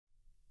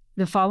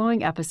The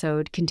following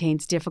episode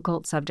contains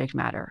difficult subject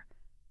matter.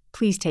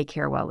 Please take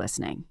care while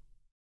listening.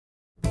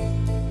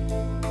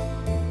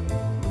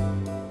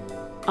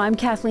 I'm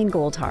Kathleen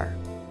Goldhar.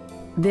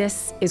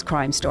 This is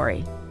Crime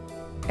Story.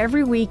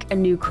 Every week, a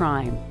new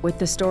crime with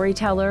the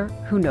storyteller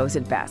who knows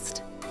it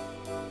best.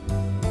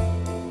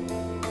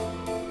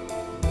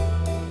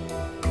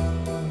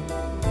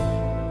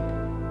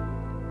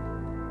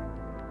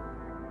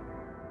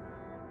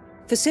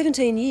 For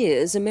 17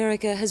 years,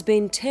 America has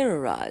been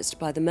terrorized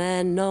by the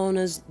man known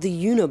as the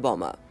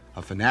Unabomber.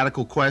 A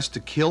fanatical quest to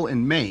kill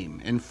and maim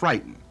and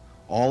frighten,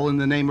 all in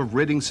the name of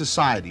ridding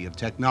society of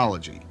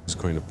technology. He's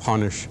going to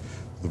punish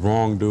the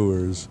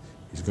wrongdoers.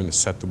 He's going to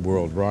set the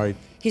world right.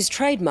 His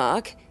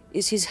trademark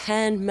is his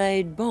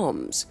handmade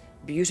bombs,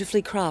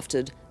 beautifully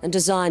crafted and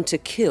designed to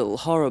kill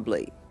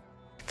horribly.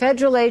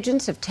 Federal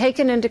agents have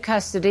taken into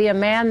custody a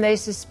man they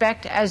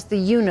suspect as the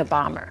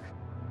Unabomber.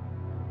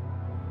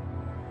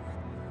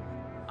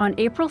 On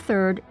April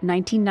 3rd,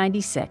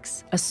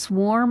 1996, a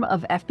swarm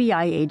of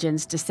FBI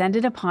agents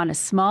descended upon a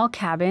small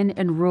cabin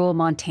in rural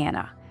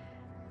Montana.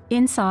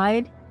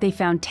 Inside, they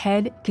found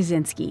Ted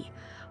Kaczynski,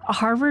 a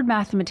Harvard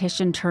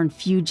mathematician turned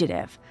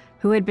fugitive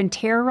who had been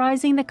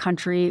terrorizing the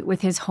country with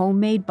his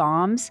homemade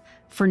bombs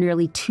for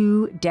nearly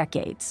 2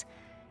 decades.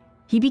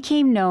 He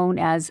became known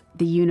as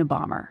the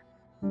Unabomber.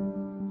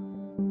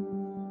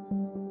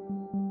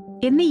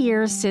 In the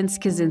years since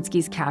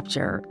Kaczynski's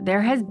capture,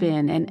 there has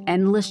been an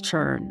endless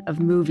churn of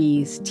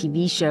movies,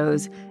 TV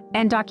shows,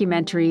 and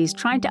documentaries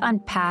trying to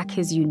unpack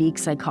his unique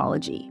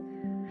psychology.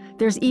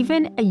 There's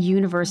even a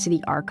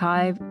university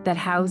archive that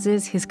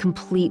houses his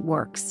complete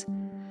works.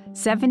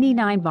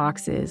 79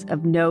 boxes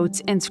of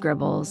notes and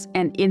scribbles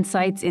and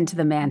insights into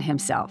the man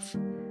himself.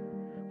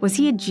 Was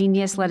he a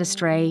genius led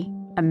astray,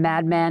 a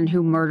madman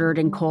who murdered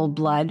in cold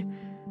blood?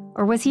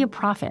 Or was he a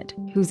prophet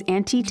whose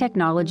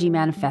anti-technology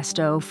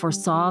manifesto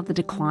foresaw the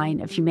decline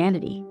of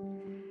humanity?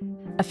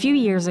 A few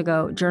years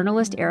ago,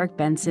 journalist Eric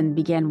Benson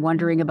began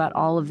wondering about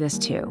all of this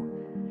too.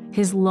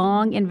 His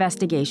long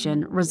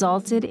investigation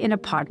resulted in a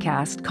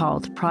podcast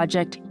called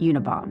Project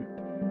Unabomb.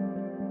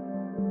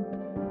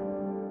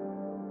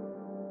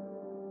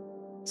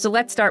 So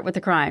let's start with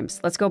the crimes.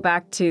 Let's go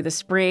back to the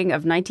spring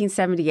of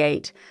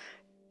 1978.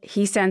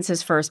 He sends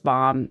his first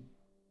bomb.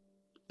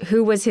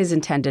 Who was his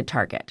intended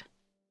target?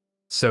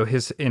 So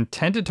his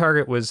intended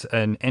target was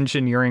an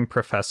engineering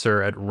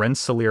professor at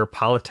Rensselaer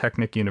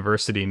Polytechnic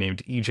University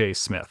named E.J.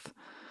 Smith,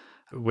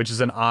 which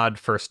is an odd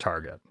first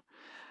target.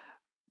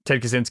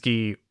 Ted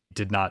Kaczynski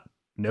did not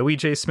know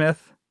E.J.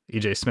 Smith.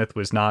 E.J. Smith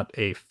was not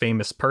a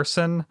famous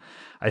person.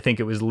 I think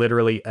it was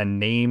literally a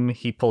name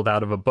he pulled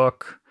out of a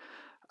book,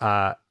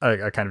 a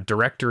kind of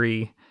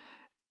directory.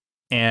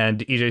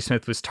 And E.J.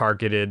 Smith was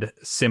targeted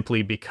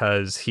simply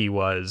because he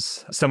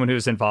was someone who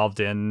was involved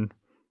in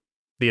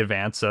the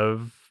advance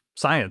of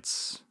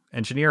science,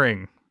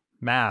 engineering,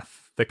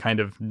 math, the kind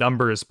of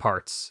numbers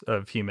parts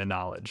of human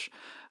knowledge.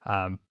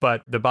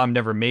 But the bomb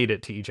never made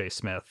it to E.J.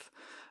 Smith.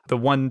 The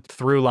one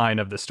through line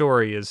of the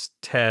story is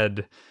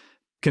Ted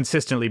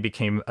consistently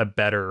became a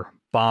better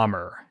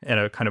bomber and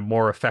a kind of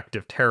more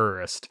effective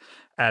terrorist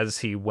as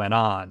he went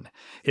on.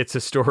 It's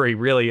a story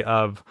really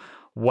of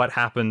what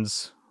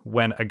happens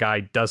when a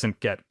guy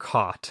doesn't get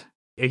caught.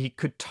 He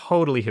could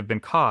totally have been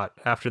caught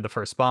after the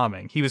first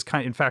bombing. He was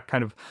in fact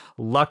kind of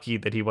lucky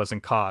that he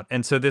wasn't caught.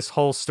 And so this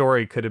whole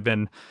story could have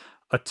been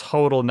a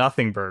total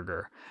nothing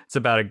burger. It's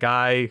about a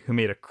guy who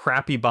made a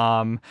crappy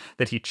bomb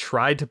that he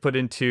tried to put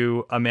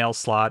into a mail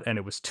slot and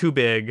it was too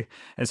big.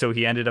 And so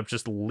he ended up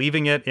just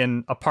leaving it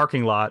in a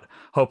parking lot,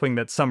 hoping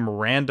that some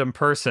random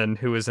person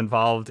who was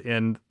involved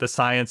in the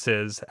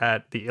sciences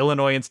at the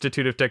Illinois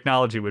Institute of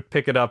Technology would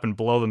pick it up and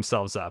blow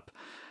themselves up.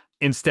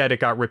 Instead,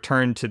 it got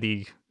returned to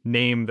the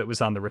name that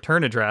was on the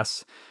return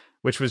address,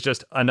 which was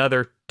just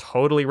another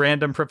totally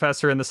random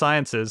professor in the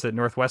sciences at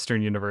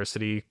Northwestern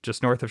University,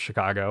 just north of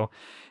Chicago.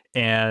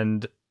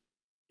 And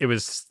it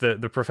was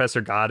the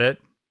professor got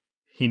it.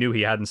 He knew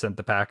he hadn't sent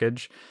the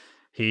package.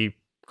 He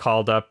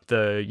called up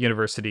the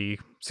university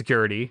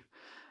security.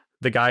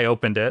 The guy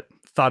opened it,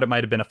 thought it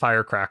might have been a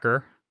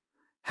firecracker,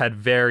 had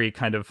very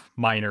kind of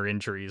minor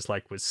injuries,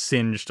 like was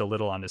singed a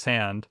little on his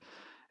hand.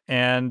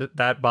 And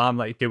that bomb,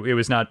 like it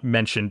was not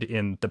mentioned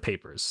in the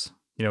papers.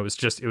 You know,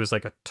 it was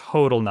like a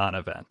total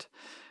non-event.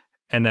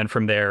 And then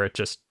from there, it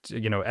just,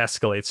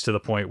 escalates to the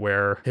point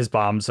where his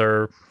bombs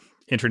are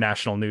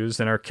international news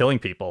and are killing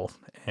people.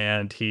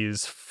 And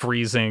he's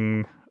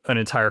freezing an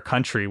entire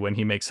country when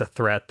he makes a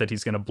threat that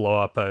he's going to blow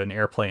up an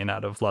airplane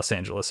out of Los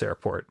Angeles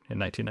airport in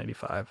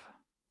 1995.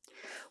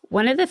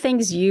 One of the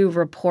things you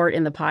report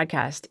in the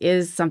podcast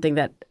is something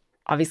that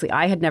obviously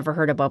I had never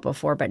heard about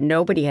before, but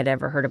nobody had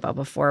ever heard about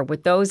before.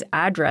 With those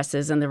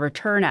addresses and the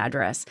return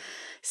address,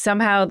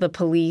 somehow the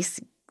police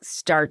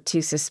start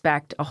to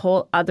suspect a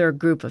whole other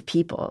group of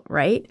people,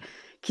 right?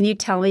 Can you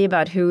tell me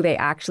about who they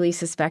actually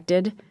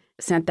suspected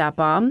sent that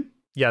bomb?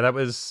 Yeah, that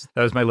was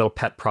my little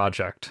pet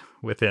project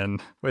within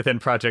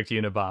Project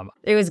Unabomb.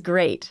 It was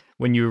great.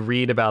 When you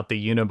read about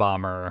the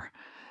Unabomber,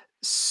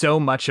 so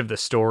much of the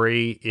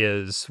story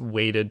is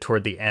weighted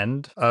toward the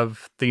end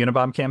of the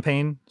Unabomb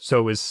campaign. So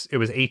it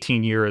was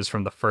 18 years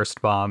from the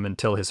first bomb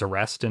until his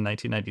arrest in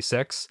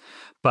 1996.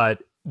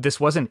 But this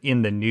wasn't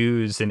in the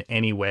news in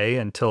any way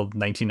until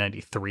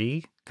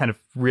 1993, kind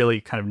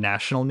of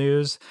national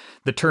news.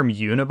 The term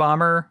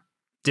Unabomber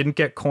didn't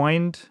get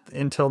coined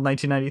until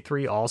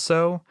 1993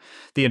 also.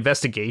 The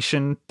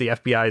investigation, the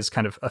FBI's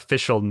kind of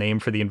official name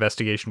for the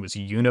investigation was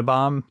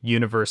Unabomb,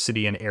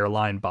 University and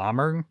Airline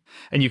Bomber.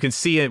 And you can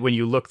see it when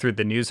you look through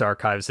the news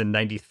archives. In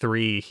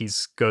 93, he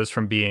goes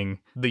from being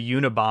the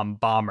Unabomb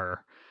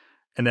bomber.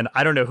 And then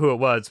I don't know who it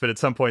was, but at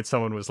some point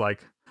someone was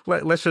like,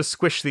 let's just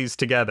squish these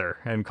together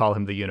and call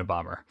him the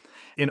Unabomber.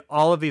 In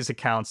all of these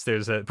accounts,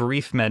 there's a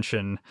brief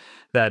mention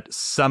that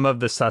some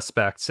of the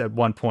suspects at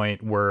one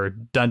point were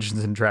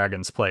Dungeons and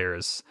Dragons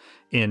players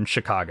in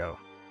Chicago.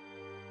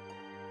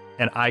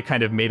 And I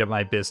kind of made it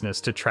my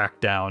business to track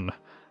down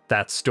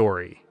that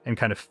story and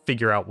kind of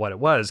figure out what it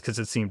was, because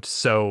it seemed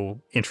so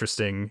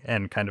interesting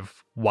and kind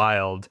of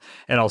wild,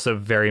 and also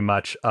very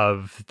much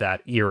of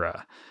that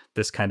era.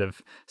 This kind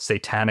of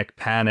satanic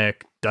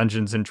panic,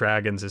 Dungeons and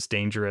Dragons is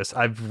dangerous.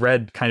 I've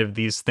read kind of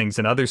these things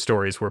in other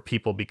stories where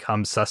people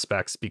become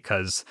suspects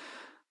because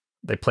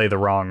they play the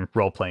wrong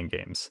role-playing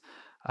games.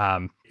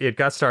 It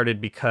got started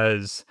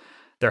because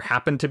there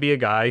happened to be a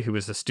guy who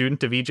was a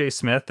student of E.J.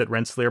 Smith at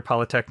Rensselaer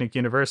Polytechnic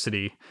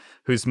University,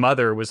 whose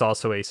mother was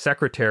also a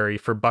secretary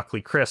for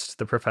Buckley Crist,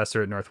 the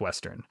professor at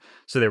Northwestern.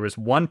 So there was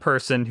one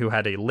person who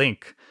had a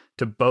link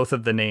to both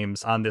of the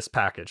names on this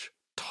package.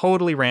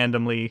 Totally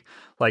randomly,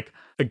 like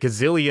a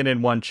gazillion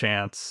in one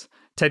chance.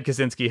 Ted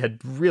Kaczynski had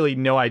really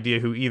no idea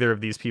who either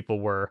of these people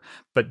were,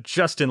 but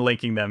just in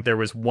linking them, there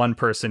was one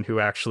person who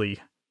actually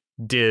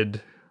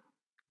did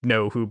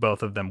know who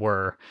both of them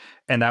were.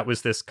 And that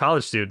was this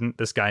college student,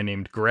 this guy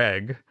named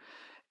Greg.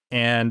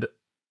 And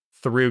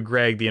through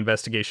Greg, the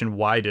investigation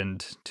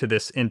widened to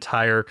this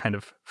entire kind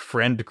of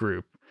friend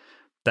group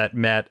that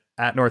met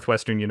at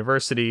Northwestern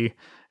University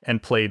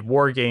and played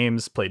war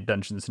games, played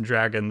Dungeons and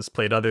Dragons,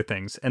 played other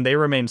things. And they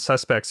remained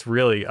suspects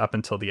really up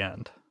until the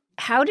end.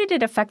 How did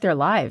it affect their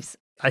lives?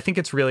 I think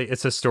it's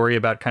a story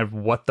about kind of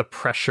what the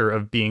pressure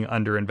of being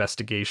under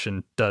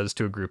investigation does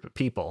to a group of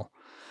people.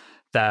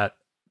 That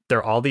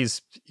they're all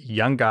these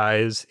young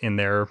guys in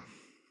their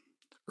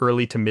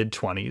early to mid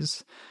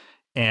 20s,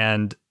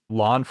 and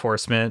law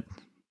enforcement,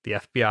 the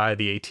FBI,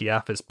 the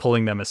ATF is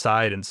pulling them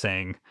aside and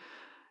saying,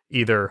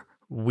 either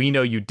we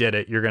know you did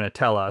it, you're going to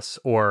tell us,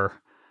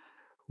 or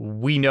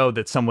we know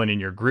that someone in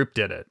your group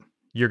did it.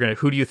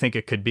 Who do you think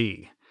it could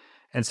be?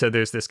 And so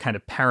there's this kind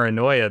of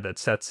paranoia that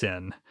sets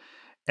in,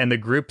 and the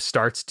group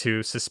starts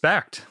to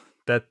suspect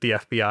that the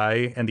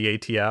FBI and the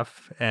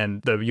ATF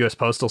and the US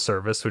Postal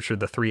Service, which are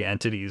the three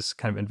entities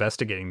kind of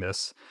investigating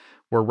this,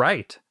 were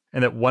right.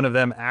 And that one of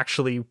them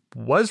actually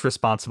was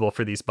responsible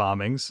for these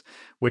bombings,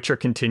 which are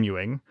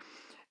continuing.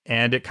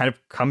 And it kind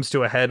of comes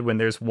to a head when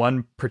there's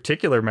one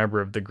particular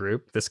member of the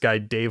group, this guy,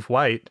 Dave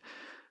White,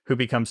 who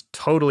becomes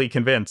totally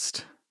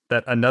convinced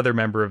that another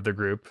member of the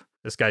group,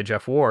 this guy,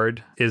 Jeff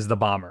Ward, is the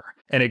bomber.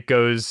 And it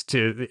goes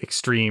to the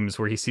extremes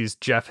where he sees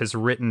Jeff has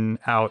written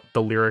out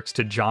the lyrics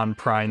to John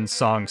Prine's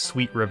song,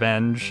 Sweet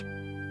Revenge.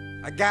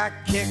 I got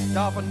kicked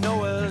off a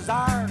Noah's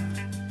Ark.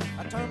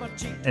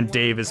 And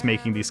Dave is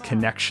making these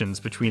connections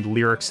between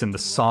lyrics in the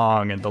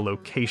song and the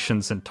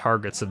locations and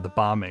targets of the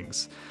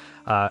bombings,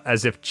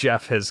 as if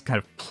Jeff has kind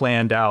of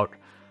planned out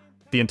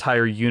the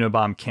entire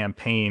Unabomb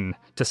campaign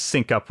to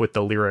sync up with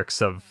the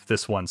lyrics of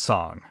this one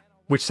song,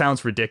 which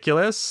sounds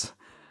ridiculous,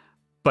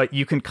 but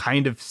you can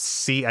kind of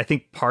see, I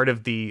think part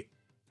of the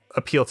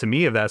appeal to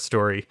me of that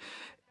story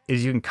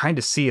is you can kind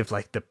of see if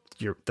like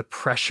the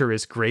pressure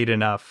is great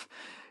enough,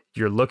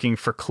 you're looking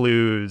for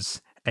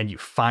clues, and you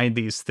find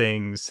these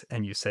things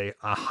and you say,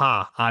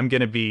 aha, I'm going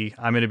to be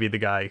the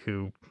guy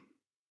who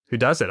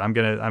does it. I'm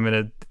going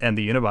to end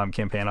the Unabomb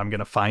campaign. I'm going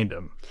to find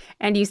him.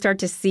 And you start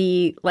to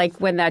see,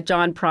 like when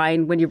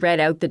you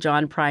read out the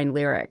John Prine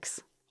lyrics,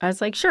 I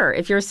was like, sure,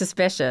 if you're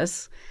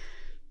suspicious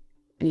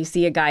and you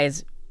see a guy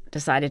has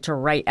decided to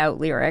write out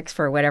lyrics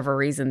for whatever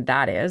reason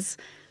that is,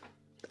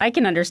 I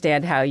can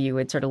understand how you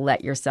would sort of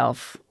let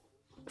yourself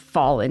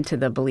fall into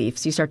the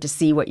beliefs. You start to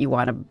see what you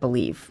want to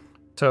believe.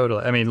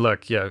 Totally. I mean,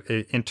 look, yeah,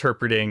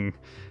 interpreting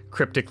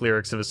cryptic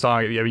lyrics of a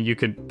song, I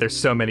mean, there's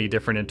so many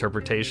different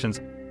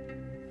interpretations.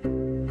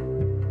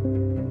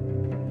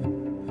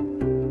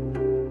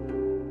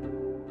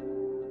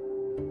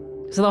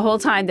 So the whole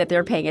time that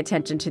they're paying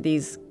attention to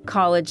these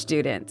college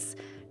students,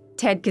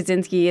 Ted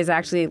Kaczynski is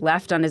actually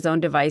left on his own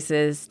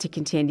devices to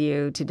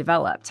continue to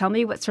develop. Tell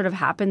me what sort of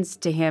happens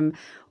to him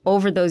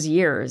over those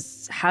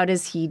years. How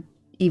does he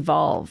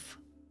evolve?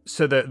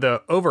 So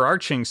the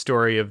overarching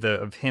story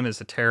of him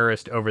as a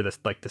terrorist over the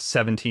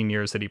 17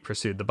 years that he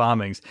pursued the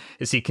bombings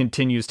is he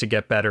continues to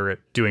get better at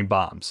doing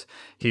bombs.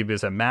 He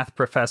was a math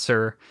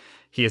professor.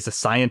 He has a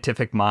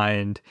scientific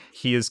mind.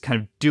 He is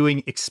kind of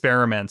doing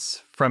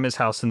experiments from his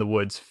house in the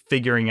woods,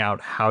 figuring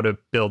out how to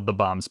build the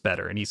bombs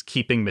better. And he's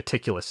keeping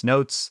meticulous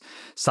notes,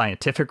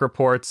 scientific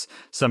reports.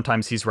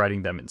 Sometimes he's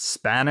writing them in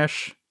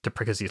Spanish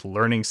because he's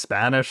learning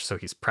Spanish, so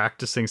he's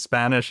practicing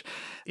Spanish.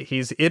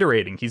 He's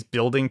iterating, he's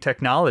building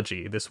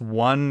technology. This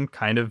one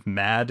kind of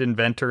mad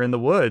inventor in the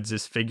woods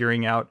is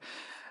figuring out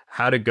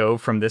how to go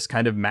from this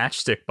kind of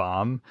matchstick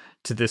bomb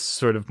to this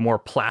sort of more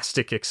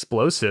plastic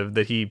explosive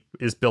that he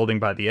is building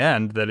by the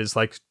end that is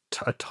like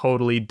a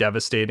totally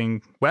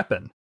devastating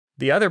weapon.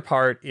 The other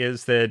part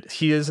is that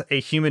he is a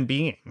human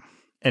being.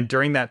 And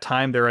during that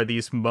time, there are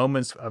these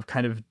moments of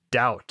kind of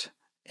doubt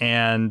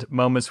and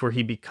moments where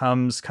he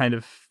becomes kind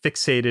of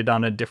fixated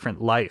on a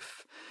different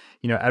life.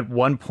 You know, at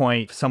one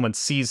point, someone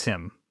sees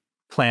him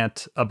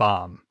plant a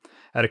bomb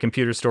at a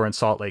computer store in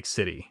Salt Lake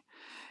City.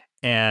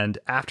 And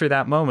after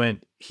that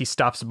moment, he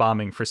stops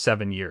bombing for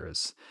 7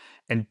 years.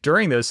 And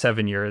during those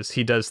 7 years,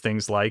 he does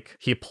things like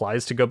he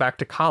applies to go back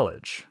to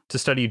college to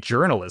study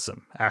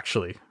journalism,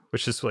 actually,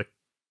 which is like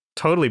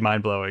totally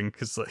mind-blowing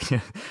because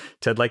like,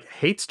 Ted like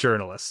hates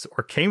journalists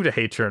or came to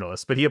hate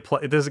journalists, but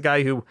there's a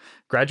guy who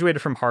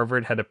graduated from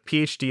Harvard, had a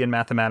PhD in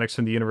mathematics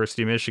from the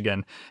University of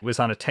Michigan, was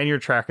on a tenure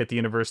track at the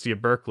University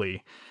of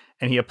Berkeley,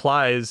 and he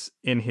applies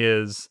in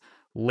his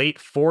late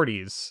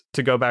 40s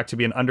to go back to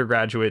be an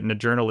undergraduate in a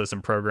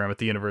journalism program at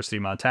the University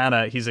of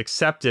Montana. He's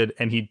accepted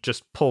and he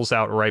just pulls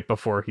out right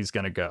before he's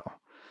going to go.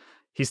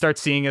 He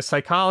starts seeing a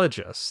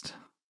psychologist.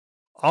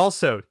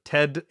 Also,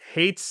 Ted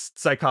hates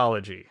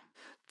psychology.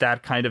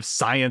 That kind of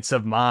science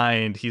of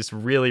mind. He's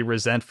really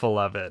resentful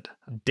of it.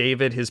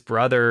 David, his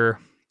brother,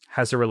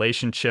 has a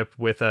relationship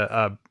with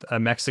a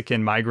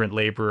Mexican migrant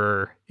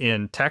laborer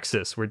in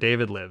Texas, where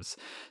David lives.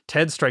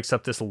 Ted strikes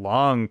up this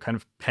long kind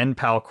of pen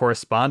pal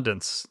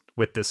correspondence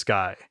with this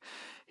guy.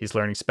 He's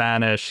learning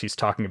Spanish. He's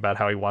talking about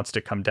how he wants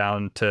to come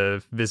down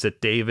to visit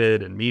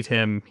David and meet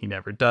him. He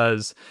never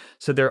does.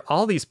 So there are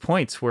all these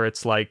points where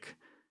it's like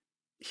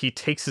he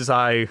takes his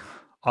eye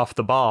off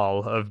the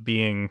ball of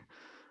being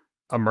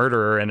a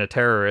murderer and a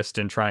terrorist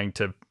and trying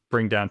to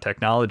bring down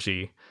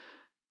technology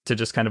to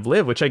just kind of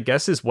live, which I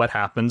guess is what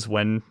happens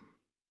when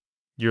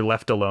you're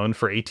left alone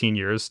for 18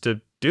 years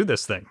to do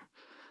this thing.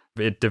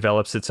 It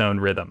develops its own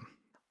rhythm.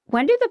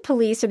 When do the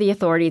police or the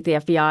authority at the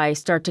FBI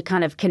start to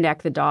kind of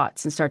connect the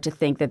dots and start to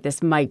think that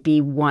this might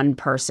be one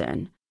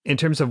person? In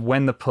terms of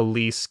when the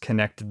police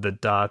connected the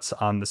dots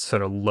on this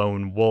sort of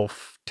lone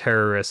wolf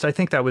terrorist, I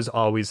think that was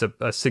always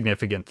a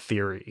significant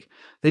theory.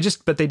 They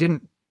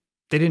didn't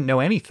know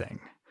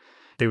anything.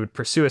 They would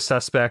pursue a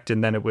suspect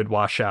and then it would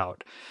wash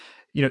out.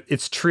 You know,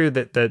 it's true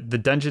that the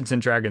Dungeons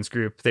and Dragons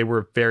group, they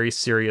were very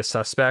serious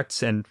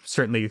suspects, and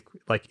certainly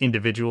like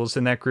individuals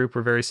in that group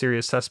were very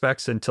serious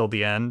suspects until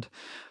the end.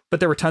 But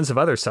there were tons of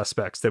other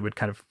suspects that would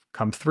kind of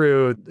come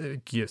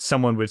through.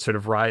 Someone would sort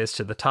of rise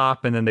to the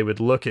top, and then they would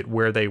look at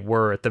where they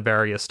were at the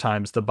various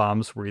times the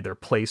bombs were either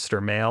placed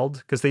or mailed,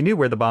 because they knew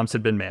where the bombs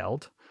had been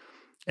mailed.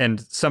 And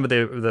some of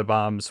the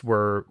bombs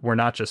were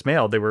not just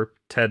mailed;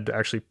 Ted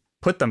actually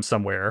put them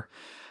somewhere.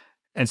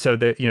 And so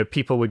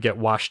people would get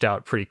washed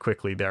out pretty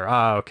quickly there.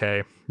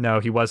 Okay.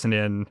 No, he wasn't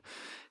in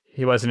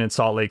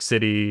Salt Lake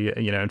City,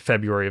 in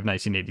February of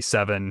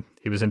 1987.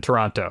 He was in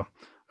Toronto.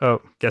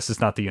 Oh, guess it's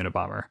not the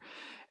Unabomber.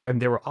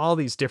 And there were all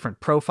these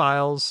different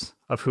profiles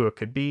of who it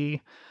could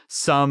be.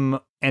 Some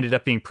ended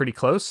up being pretty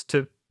close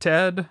to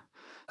Ted.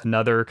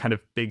 Another kind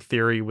of big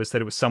theory was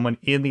that it was someone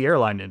in the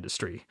airline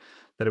industry,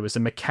 that it was a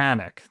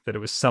mechanic, that it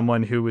was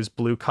someone who was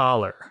blue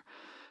collar.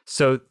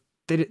 So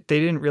they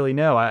didn't really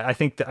know. I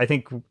think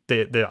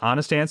the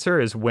honest answer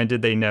is, when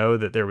did they know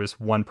that there was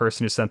one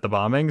person who sent the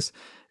bombings?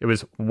 It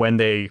was when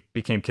they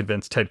became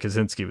convinced Ted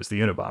Kaczynski was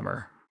the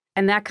Unabomber.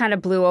 And that kind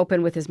of blew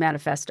open with his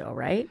manifesto,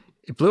 right?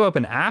 It blew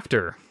open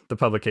after the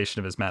publication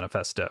of his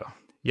manifesto.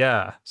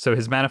 Yeah. So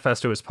his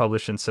manifesto was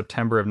published in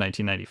September of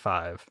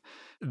 1995.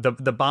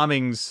 The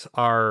bombings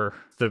are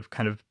the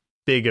kind of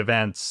big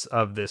events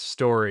of this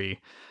story,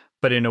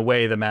 but in a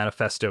way, the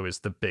manifesto is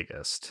the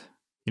biggest.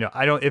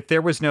 If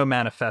there was no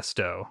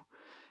manifesto,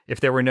 if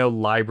there were no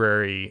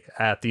library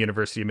at the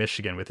University of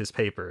Michigan with his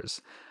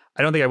papers,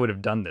 I don't think I would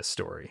have done this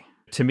story.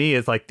 To me,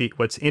 it's like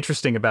what's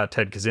interesting about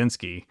Ted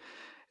Kaczynski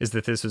is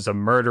that this is a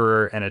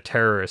murderer and a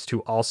terrorist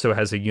who also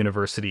has a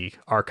university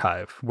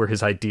archive where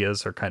his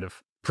ideas are kind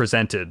of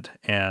presented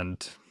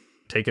and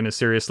taken as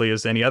seriously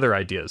as any other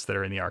ideas that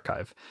are in the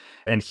archive.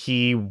 And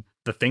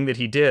the thing that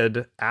he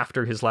did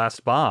after his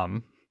last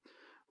bomb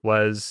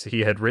was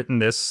he had written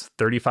this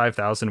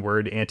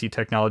 35,000-word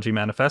anti-technology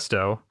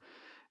manifesto,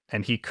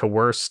 and he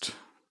coerced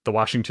the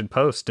Washington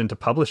Post into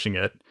publishing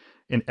it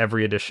in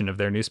every edition of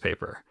their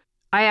newspaper.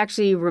 I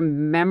actually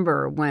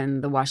remember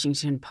when the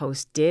Washington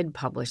Post did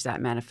publish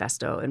that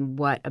manifesto and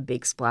what a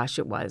big splash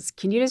it was.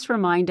 Can you just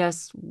remind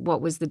us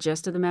what was the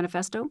gist of the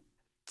manifesto?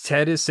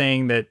 Ted is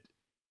saying that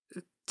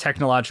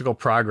technological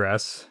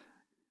progress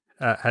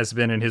has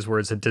been, in his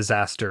words, a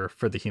disaster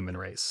for the human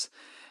race.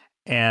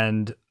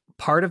 And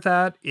part of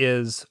that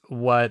is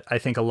what I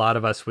think a lot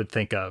of us would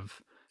think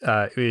of,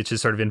 which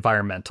is sort of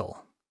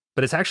environmental.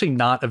 But it's actually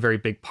not a very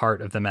big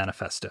part of the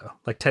manifesto.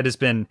 Like, Ted has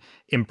been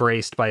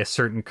embraced by a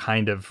certain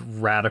kind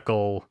of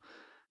radical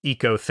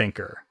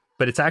eco-thinker.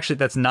 But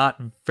that's not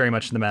very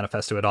much in the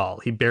manifesto at all.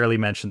 He barely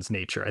mentions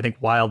nature. I think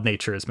wild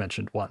nature is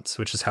mentioned once,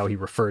 which is how he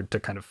referred to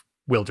kind of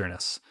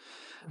wilderness.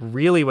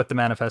 Really what the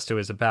manifesto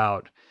is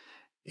about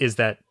is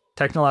that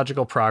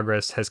technological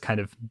progress has kind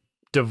of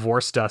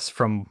divorced us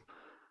from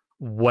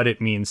what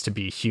it means to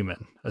be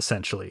human,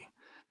 essentially.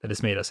 That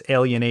has made us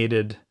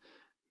alienated,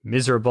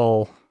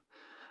 miserable,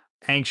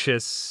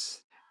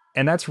 anxious.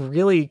 And that's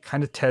really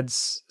kind of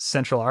Ted's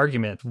central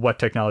argument. What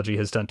technology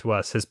has done to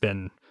us has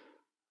been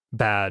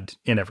bad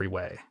in every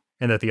way.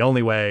 And that the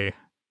only way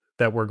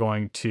that we're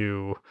going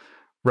to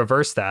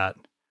reverse that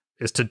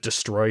is to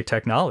destroy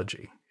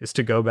technology, is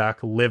to go back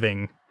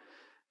living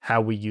how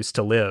we used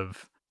to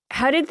live.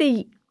 How did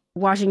the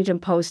Washington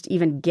Post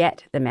even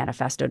get the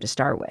manifesto to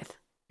start with?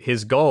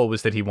 His goal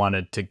was that he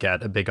wanted to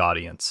get a big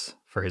audience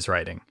for his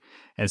writing.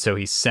 And so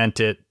he sent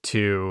it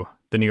to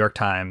the New York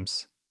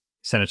Times,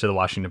 sent it to the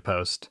Washington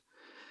Post.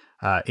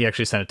 He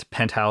actually sent it to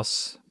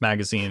Penthouse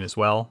magazine as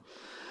well.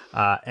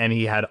 And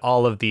he had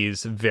all of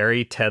these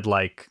very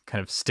Ted-like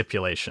kind of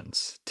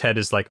stipulations. Ted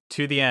is like,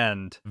 to the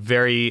end,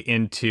 very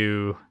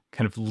into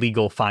kind of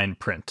legal fine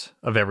print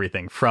of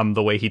everything, from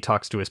the way he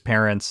talks to his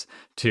parents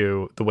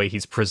to the way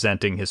he's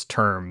presenting his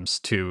terms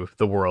to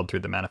the world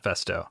through the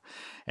manifesto.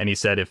 And he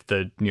said, if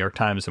the New York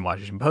Times and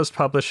Washington Post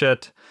publish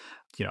it,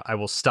 I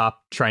will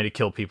stop trying to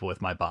kill people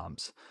with my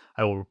bombs.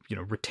 I will,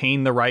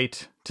 retain the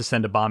right to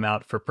send a bomb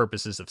out for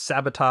purposes of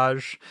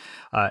sabotage.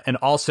 And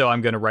also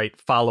I'm going to write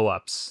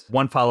follow-ups,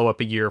 one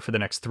follow-up a year for the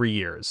next 3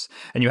 years.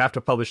 And you have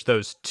to publish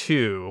those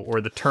 2,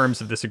 or the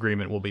terms of this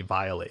agreement will be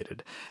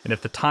violated. And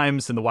if the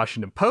Times and the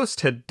Washington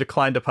Post had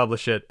declined to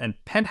publish it and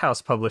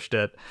Penthouse published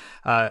it,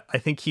 I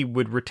think he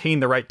would retain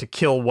the right to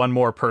kill one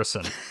more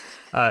person.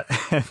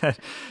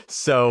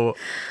 So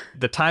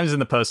the Times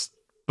and the Post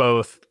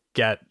both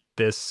get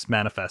this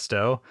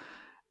manifesto,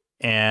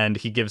 and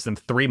he gives them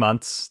 3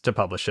 months to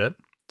publish it.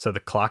 So the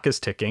clock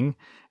is ticking,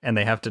 and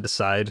they have to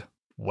decide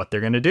what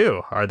they're going to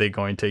do. Are they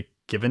going to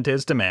give in to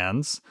his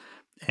demands?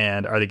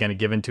 And are they going to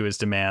give in to his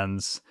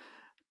demands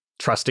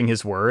trusting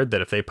his word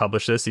that if they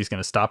publish this, he's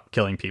going to stop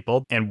killing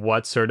people? And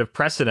what sort of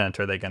precedent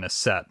are they going to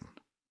set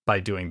by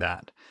doing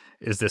that?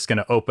 Is this going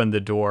to open the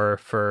door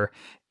for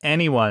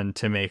anyone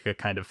to make a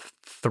kind of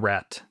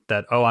threat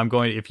that,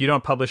 if you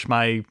don't publish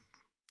my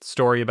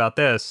story about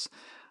this,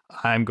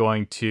 I'm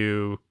going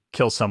to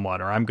kill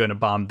someone, or I'm going to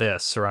bomb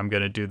this, or I'm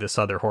going to do this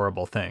other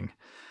horrible thing.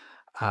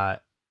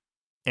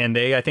 And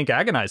they, I think,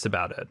 agonize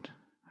about it,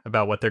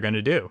 about what they're going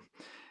to do.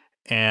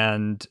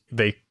 And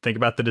they think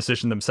about the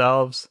decision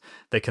themselves.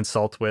 They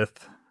consult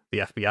with the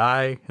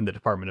FBI and the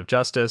Department of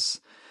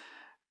Justice.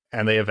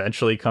 And they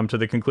eventually come to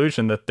the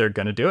conclusion that they're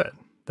going to do it,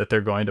 that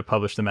they're going to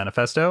publish the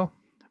manifesto,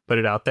 put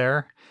it out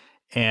there.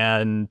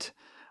 And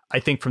I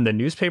think from the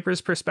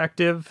newspaper's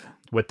perspective,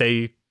 what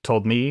they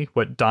told me,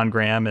 what Don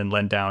Graham and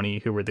Len Downey,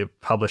 who were the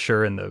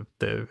publisher and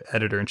the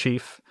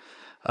editor-in-chief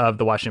of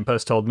the Washington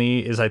Post, told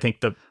me, is I think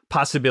the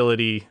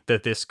possibility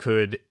that this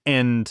could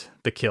end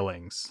the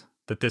killings,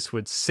 that this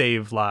would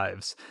save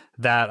lives,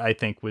 that I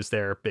think was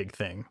their big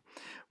thing.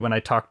 When I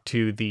talked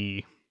to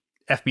the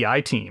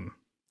FBI team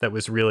that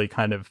was really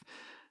kind of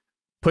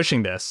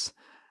pushing this,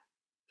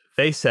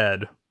 they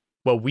said,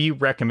 well, we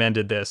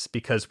recommended this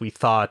because we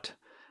thought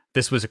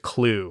this was a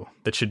clue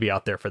that should be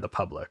out there for the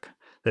public.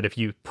 That if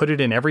you put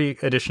it in every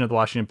edition of the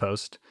Washington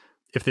Post,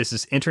 if this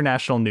is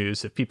international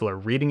news, if people are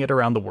reading it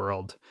around the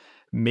world,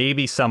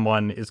 maybe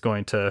someone is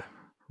going to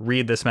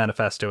read this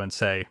manifesto and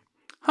say,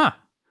 that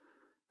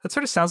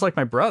sort of sounds like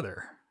my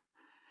brother.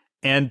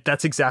 And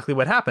that's exactly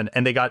what happened.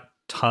 And they got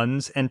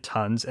tons and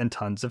tons and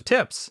tons of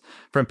tips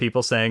from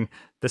people saying,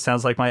 this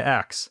sounds like my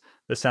ex.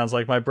 This sounds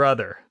like my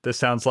brother. This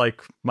sounds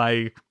like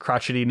my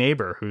crotchety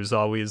neighbor who's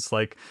always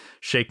like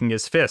shaking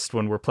his fist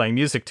when we're playing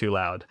music too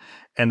loud.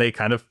 And they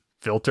kind of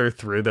filter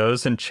through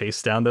those and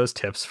chase down those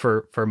tips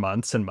for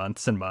months and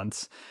months and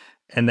months.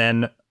 And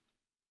then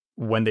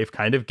when they've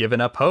kind of given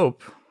up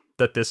hope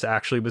that this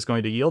actually was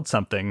going to yield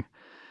something,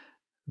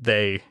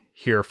 they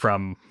hear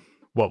from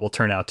what will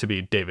turn out to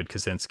be David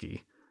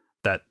Kaczynski,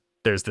 that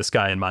there's this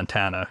guy in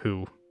Montana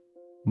who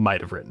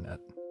might have written it.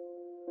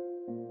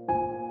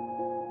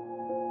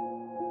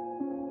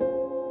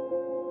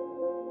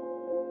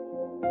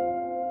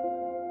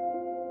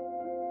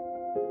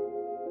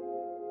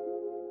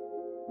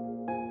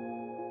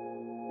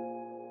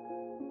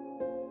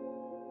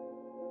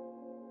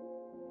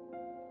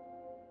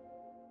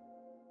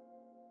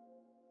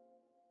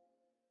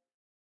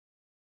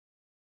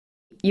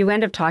 You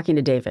end up talking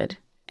to David,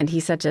 and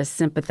he's such a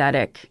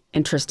sympathetic,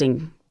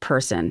 interesting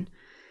person.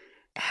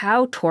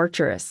 How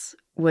torturous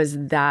was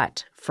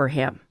that for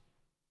him?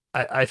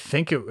 I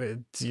think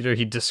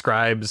he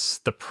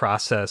describes the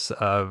process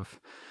of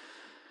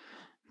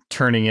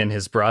turning in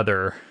his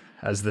brother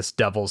as this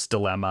devil's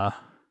dilemma.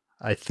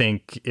 I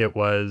think it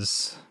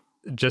was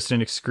just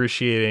an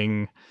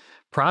excruciating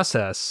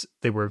process.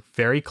 They were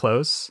very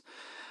close,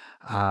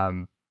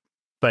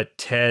 but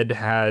Ted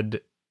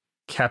had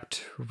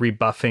kept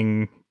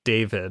rebuffing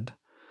David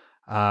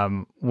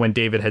when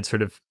David had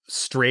sort of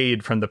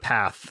strayed from the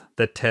path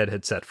that Ted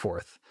had set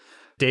forth.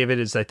 David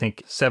is, I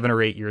think, 7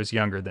 or 8 years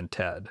younger than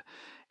Ted.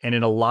 And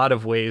in a lot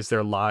of ways,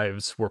 their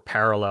lives were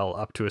parallel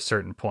up to a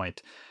certain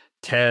point.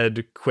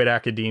 Ted quit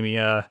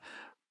academia,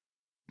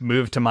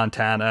 moved to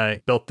Montana,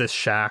 built this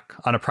shack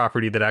on a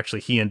property that actually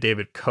he and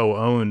David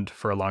co-owned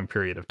for a long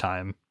period of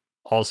time.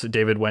 Also,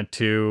 David went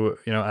to,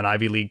 an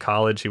Ivy League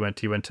college. He went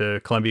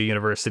to Columbia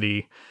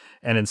University,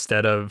 and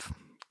instead of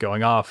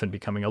going off and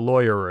becoming a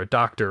lawyer or a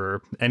doctor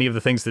or any of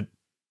the things that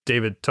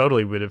David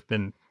totally would have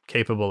been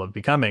capable of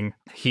becoming,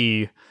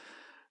 he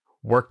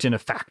worked in a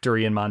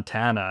factory in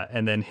Montana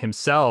and then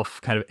himself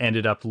kind of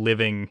ended up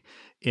living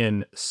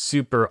in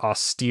super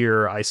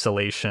austere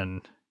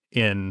isolation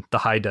in the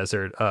high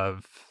desert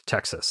of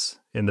Texas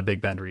in the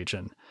Big Bend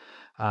region.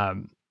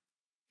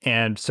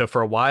 And so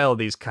for a while,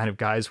 these kind of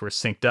guys were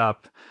synced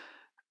up.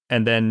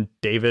 And then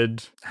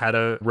David had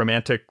a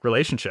romantic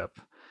relationship,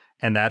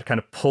 and that kind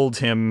of pulled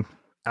him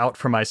out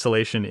from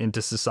isolation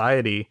into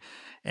society.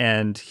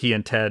 And he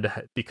and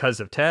Ted, because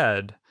of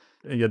Ted,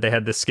 they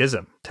had this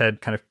schism.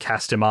 Ted kind of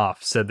cast him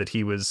off, said that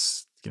he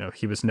was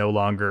no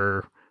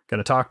longer going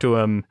to talk to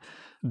him,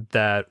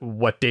 that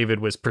what David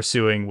was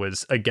pursuing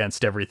was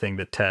against everything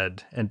that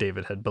Ted and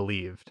David had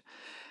believed.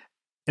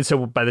 And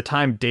so by the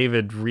time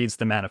David reads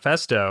the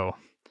manifesto,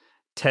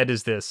 Ted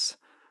is this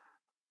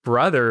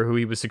brother who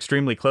he was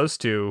extremely close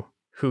to,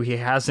 who he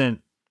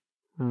hasn't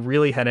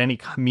really had any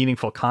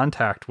meaningful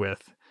contact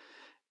with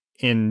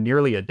in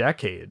nearly a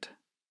decade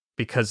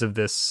because of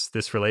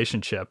this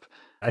relationship.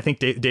 I think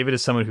David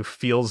is someone who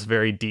feels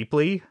very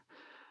deeply.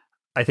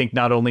 I think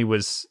not only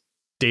was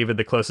David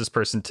the closest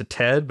person to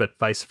Ted, but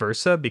vice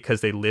versa,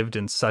 because they lived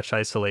in such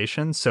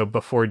isolation. So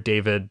before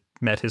David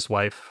met his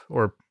wife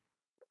or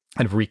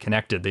kind of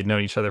reconnected, they'd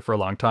known each other for a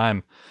long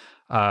time.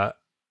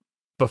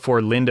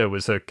 Before Linda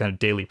was a kind of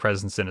daily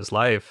presence in his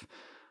life,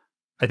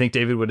 I think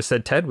David would have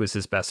said Ted was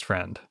his best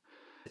friend.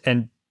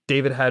 And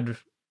David had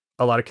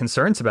a lot of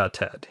concerns about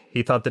Ted.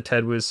 He thought that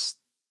Ted was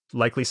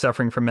likely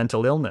suffering from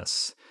mental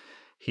illness.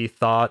 He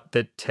thought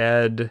that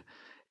Ted,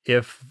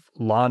 if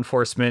law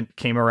enforcement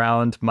came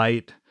around,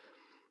 might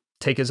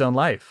take his own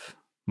life,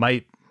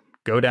 might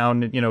go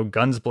down,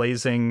 guns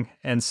blazing.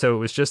 And so it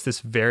was just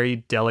this very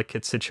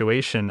delicate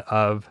situation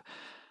of,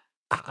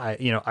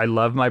 I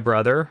love my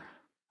brother.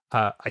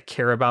 I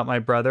care about my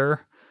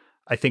brother.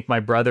 I think my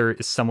brother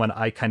is someone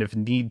I kind of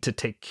need to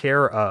take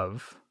care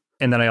of.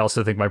 And then I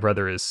also think my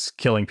brother is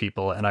killing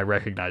people, and I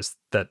recognize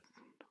that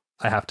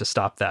I have to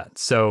stop that.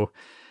 So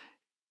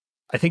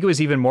I think it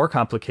was even more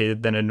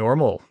complicated than a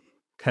normal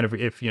kind of,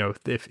 if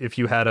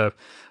you had a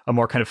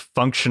more kind of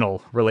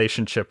functional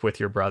relationship with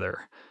your brother.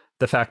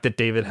 The fact that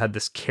David had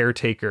this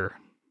caretaker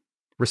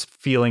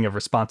feeling of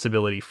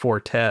responsibility for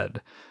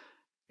Ted,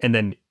 and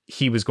then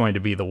he was going to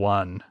be the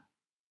one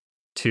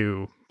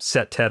to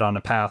set Ted on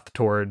a path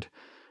toward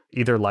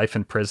either life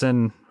in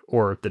prison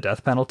or the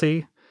death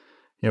penalty,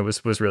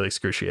 was really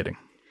excruciating.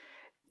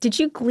 Did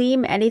you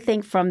glean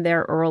anything from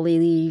their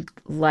early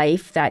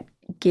life that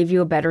gave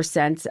you a better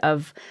sense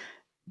of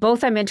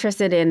both? I'm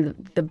interested in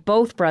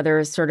both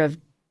brothers sort of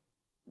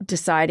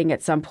deciding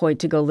at some point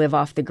to go live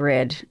off the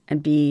grid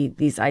and be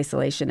these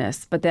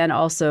isolationists, but then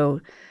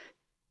also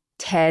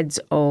Ted's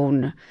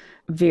own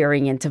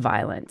veering into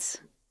violence.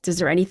 Is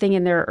there anything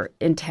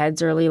in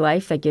Ted's early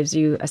life that gives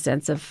you a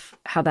sense of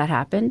how that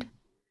happened?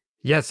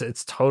 Yes,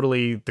 it's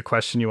totally the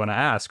question you want to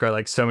ask, right?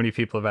 Like, so many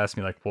people have asked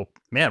me, like, well,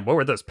 man, what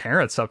were those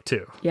parents up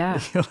to?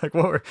 Yeah. Like,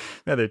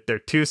 their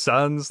two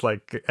sons,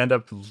 like, end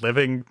up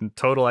living in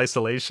total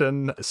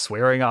isolation,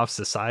 swearing off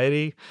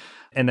society.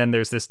 And then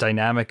there's this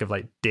dynamic of,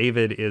 like,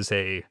 David is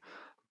a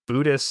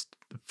Buddhist,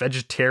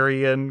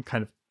 vegetarian,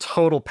 kind of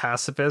total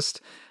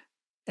pacifist,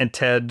 and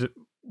Ted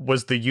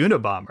was the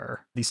Unabomber.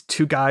 These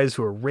two guys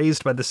who were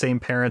raised by the same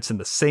parents in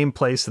the same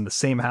place, in the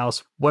same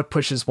house. What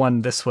pushes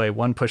one this way?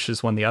 One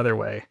pushes one the other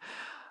way.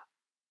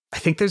 I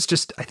think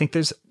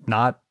there's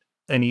not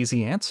an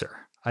easy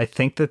answer. I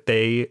think that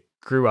they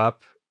grew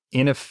up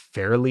in a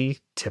fairly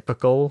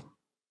typical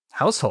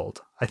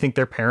household. I think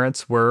their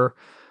parents were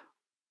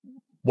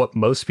what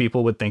most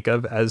people would think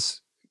of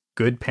as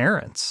good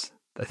parents.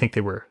 I think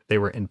they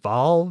were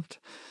involved.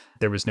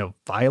 There was no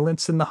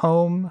violence in the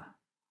home.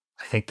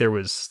 I think there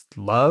was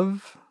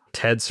love.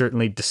 Ted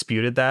certainly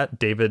disputed that.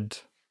 David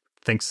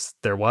thinks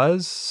there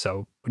was,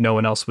 so no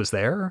one else was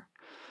there.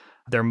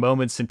 There are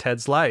moments in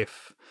Ted's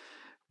life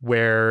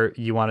where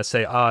you want to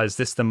say, is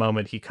this the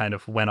moment he kind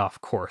of went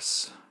off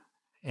course?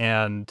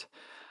 And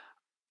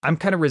I'm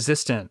kind of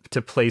resistant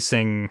to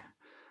placing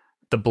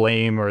the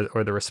blame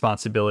or the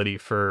responsibility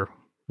for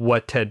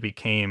what Ted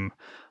became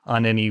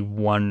on any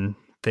one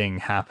thing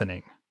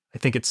happening. I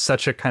think it's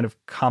such a kind of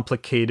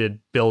complicated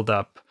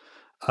buildup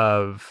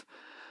of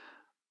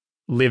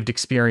lived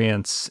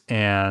experience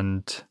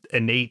and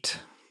innate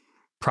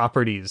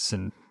properties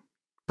and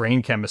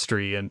brain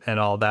chemistry and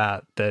all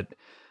that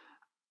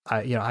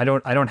I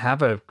don't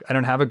have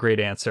a great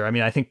answer. I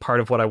mean, I think part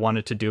of what I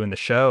wanted to do in the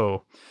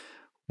show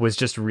was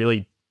just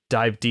really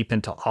dive deep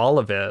into all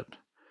of it,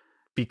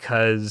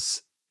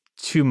 because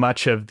too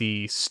much of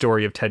the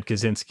story of Ted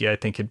Kaczynski, I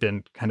think, had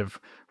been kind of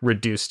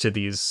reduced to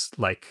these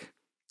like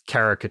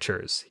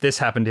caricatures. This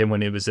happened to him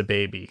when he was a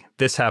baby.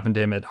 This happened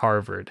to him at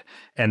Harvard.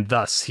 And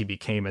thus he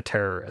became a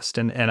terrorist.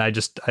 And I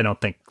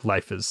don't think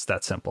life is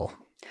that simple.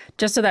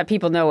 Just so that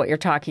people know what you're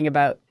talking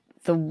about,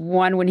 the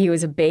one when he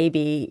was a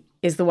baby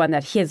is the one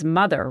that his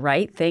mother,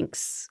 right,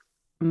 thinks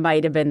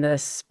might have been the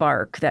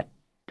spark that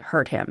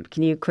hurt him.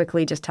 Can you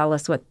quickly just tell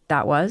us what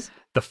that was?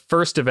 The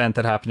first event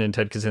that happened in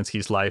Ted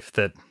Kaczynski's life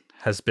that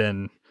has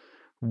been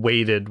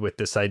weighted with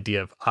this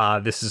idea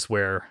of, this is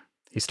where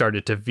he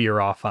started to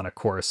veer off on a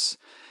course,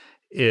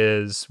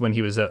 is when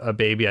he was a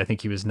baby. I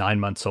think he was 9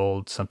 months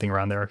old, something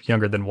around there,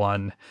 younger than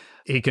 1.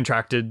 He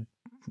contracted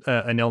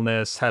an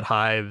illness, had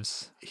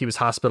hives. He was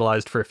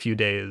hospitalized for a few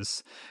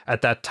days.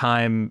 At that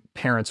time,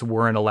 parents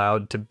weren't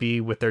allowed to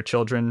be with their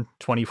children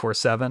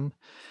 24/7.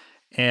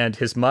 And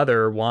his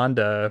mother,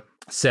 Wanda,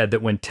 said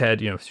that when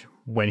Ted,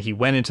 when he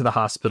went into the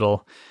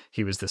hospital,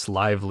 he was this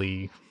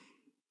lively,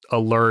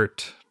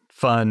 alert,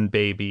 fun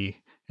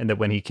baby. And that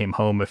when he came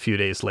home a few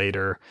days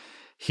later,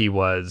 he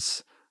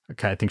was,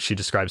 I think she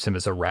describes him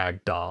as a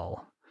rag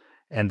doll.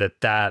 And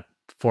that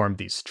formed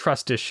these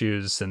trust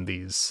issues and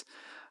these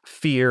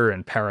fear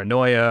and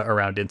paranoia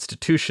around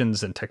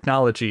institutions and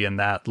technology. And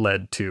that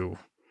led to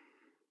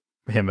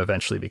him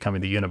eventually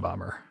becoming the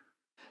Unabomber.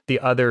 The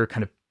other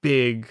kind of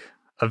big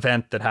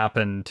event that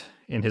happened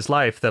in his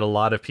life that a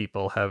lot of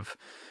people have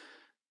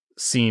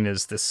seen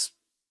as this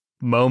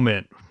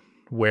moment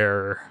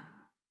where,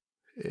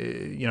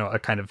 a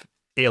kind of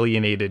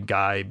alienated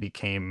guy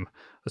became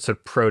a sort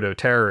of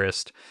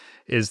proto-terrorist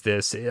is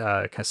this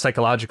kind of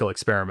psychological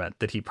experiment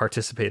that he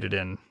participated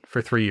in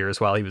for 3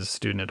 years while he was a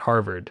student at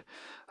Harvard.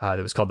 That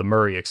was called the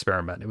Murray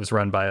experiment. It was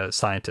run by a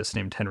scientist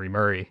named Henry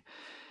Murray.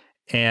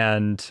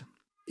 And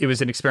it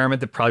was an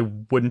experiment that probably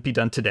wouldn't be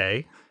done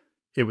today.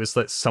 It was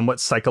somewhat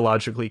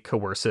psychologically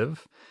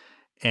coercive.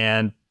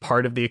 And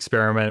part of the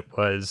experiment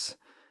was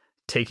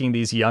taking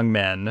these young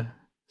men,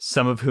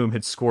 some of whom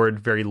had scored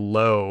very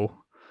low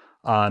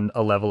on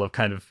a level of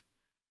kind of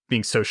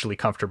being socially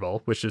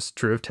comfortable, which is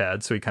true of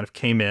Ted. So he kind of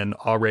came in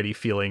already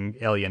feeling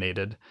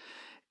alienated.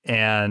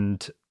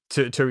 And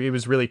it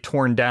was really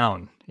torn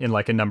down in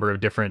like a number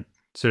of different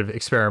sort of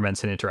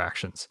experiments and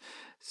interactions.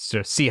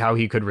 So see how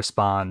he could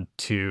respond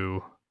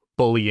to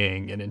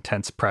bullying and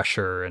intense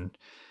pressure. And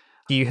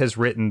he has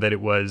written that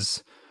it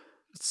was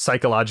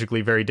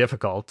psychologically very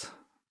difficult,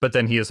 but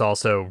then he has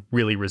also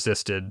really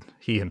resisted,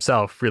 he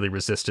himself really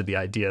resisted the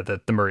idea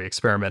that the Murray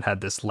experiment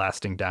had this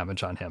lasting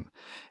damage on him.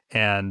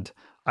 And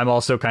I'm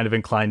also kind of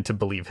inclined to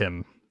believe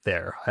him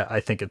there. I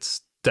think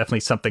it's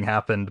definitely something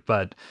happened,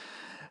 but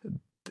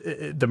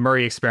the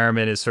Murray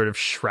experiment is sort of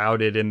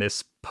shrouded in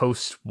this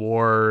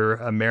post-war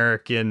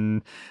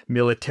American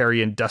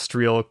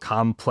military-industrial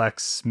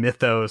complex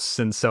mythos.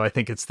 And so I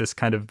think it's this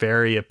kind of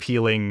very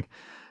appealing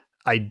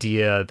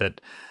idea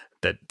that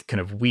kind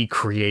of we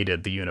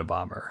created the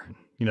Unabomber.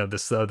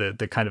 This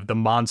the kind of the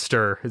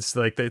monster. It's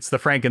the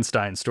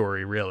Frankenstein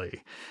story,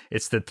 really.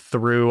 It's that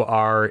through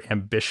our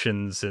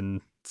ambitions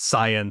and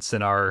science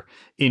and our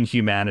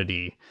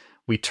inhumanity,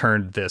 we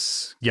turned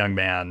this young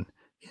man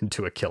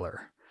into a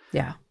killer.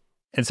 Yeah.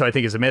 And so I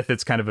think as a myth,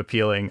 it's kind of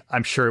appealing.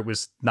 I'm sure it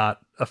was not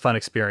a fun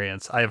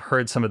experience. I have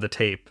heard some of the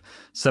tape.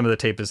 Some of the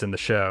tape is in the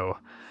show.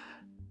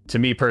 To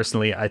me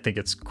personally, I think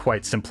it's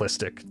quite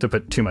simplistic to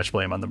put too much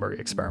blame on the Murray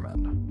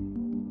experiment.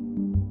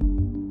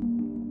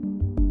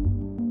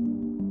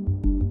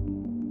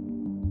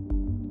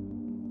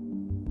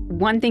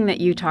 One thing that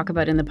you talk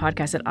about in the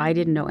podcast that I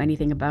didn't know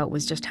anything about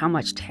was just how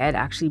much Ted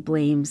actually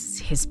blames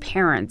his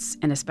parents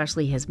and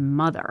especially his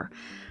mother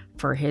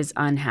for his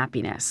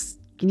unhappiness.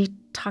 Can you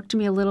talk to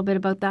me a little bit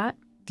about that?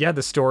 Yeah,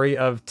 the story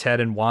of Ted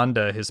and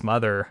Wanda, his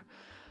mother,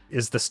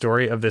 is the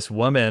story of this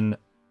woman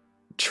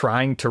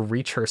trying to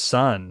reach her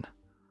son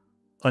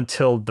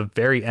until the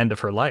very end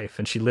of her life.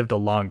 And she lived a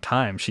long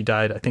time. She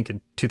died, I think,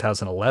 in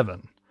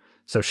 2011.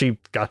 So she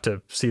got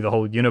to see the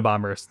whole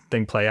Unabomber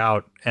thing play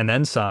out and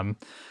then some,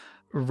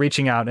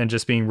 reaching out and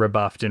just being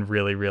rebuffed in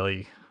really,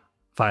 really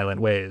violent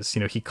ways.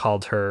 He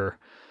called her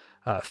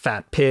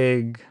fat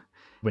pig.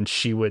 When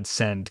she would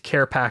send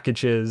care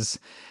packages,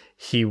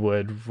 he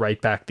would write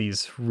back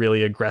these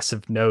really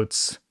aggressive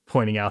notes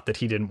pointing out that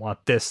he didn't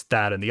want this,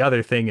 that, and the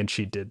other thing, and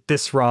she did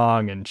this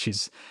wrong, and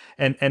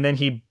and then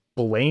he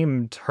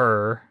blamed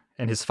her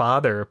and his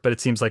father, but it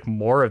seems like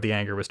more of the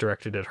anger was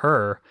directed at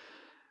her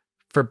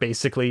for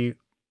basically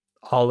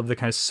all of the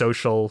kind of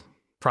social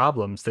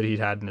problems that he'd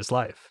had in his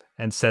life,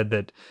 and said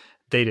that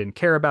they didn't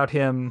care about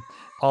him.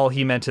 All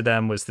he meant to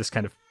them was this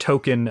kind of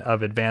token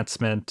of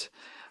advancement.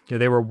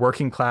 They were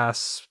working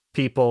class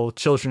people,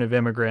 children of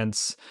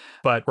immigrants,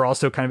 but were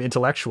also kind of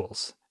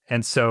intellectuals.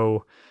 And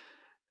so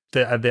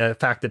the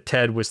fact that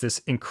Ted was this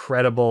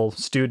incredible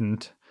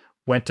student,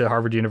 went to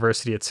Harvard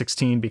University at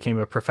 16, became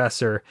a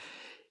professor,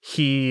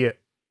 he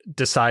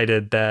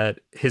decided that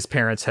his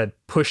parents had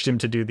pushed him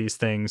to do these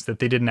things, that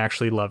they didn't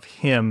actually love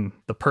him,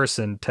 the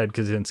person, Ted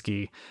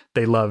Kaczynski.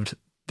 They loved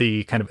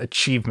the kind of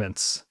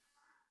achievements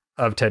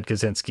of Ted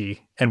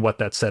Kaczynski and what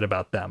that said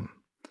about them.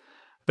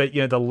 But,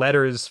 the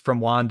letters from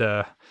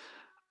Wanda,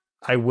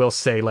 I will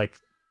say,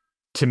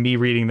 to me,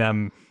 reading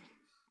them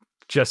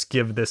just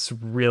give this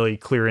really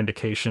clear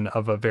indication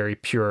of a very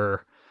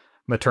pure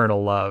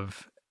maternal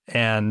love.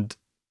 And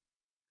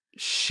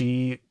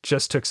she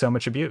just took so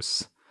much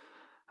abuse.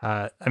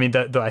 I mean,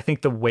 I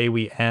think the way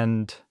we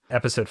end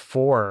episode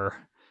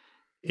 4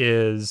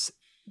 is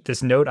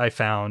this note I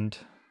found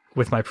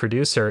with my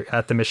producer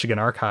at the Michigan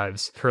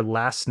Archives, her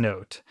last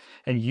note.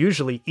 And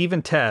usually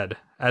even Ted,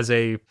 as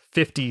a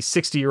 50,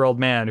 60-year-old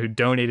man who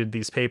donated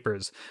these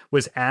papers,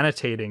 was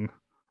annotating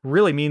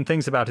really mean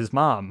things about his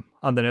mom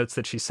on the notes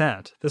that she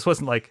sent. This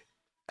wasn't like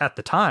at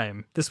the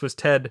time. This was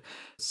Ted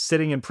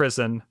sitting in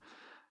prison,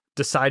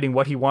 deciding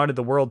what he wanted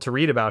the world to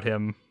read about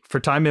him for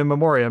time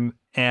immemorial.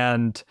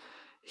 And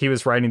he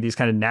was writing these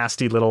kind of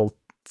nasty little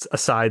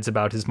asides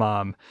about his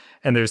mom.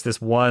 And there's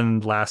this one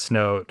last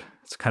note.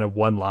 It's kind of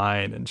one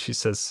line. And she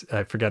says,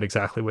 I forget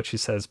exactly what she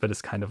says, but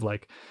it's kind of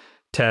like,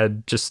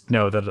 Ted, just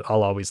know that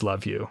I'll always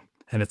love you.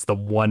 And it's the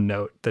one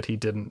note that he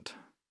didn't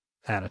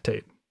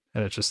annotate.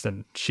 And it's just,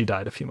 then she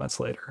died a few months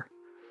later,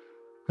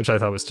 which I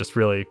thought was just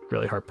really,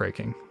 really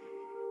heartbreaking.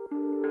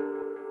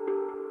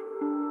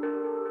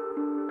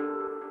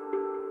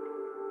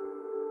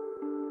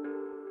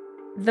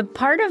 The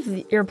part of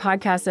your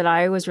podcast that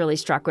I was really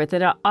struck with,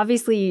 and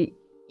obviously,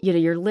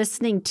 you're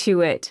listening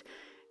to it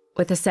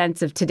with a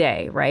sense of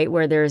today, right?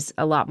 Where there's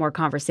a lot more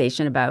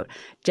conversation about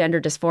gender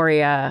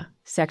dysphoria,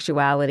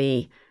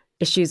 sexuality,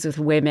 issues with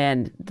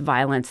women, the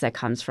violence that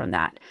comes from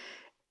that.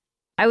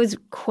 I was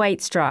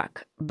quite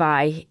struck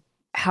by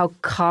how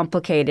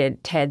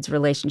complicated Ted's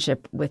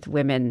relationship with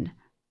women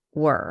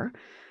were.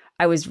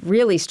 I was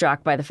really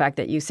struck by the fact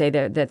that you say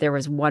that there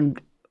was one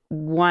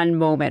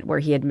moment where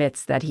he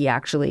admits that he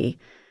actually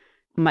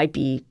might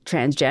be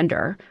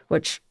transgender,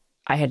 which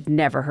I had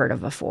never heard of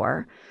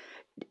before.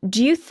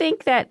 Do you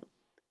think that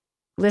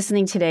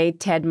listening today,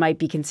 Ted might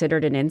be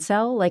considered an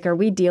incel? Like, are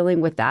we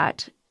dealing with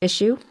that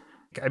issue?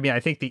 I mean, I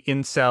think the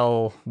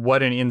incel,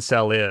 what an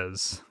incel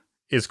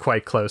is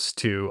quite close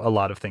to a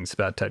lot of things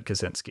about Ted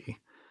Kaczynski.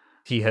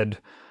 He had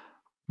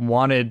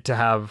wanted to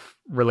have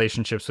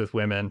relationships with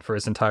women for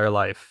his entire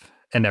life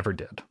and never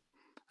did.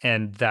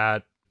 And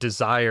that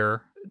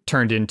desire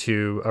turned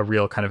into a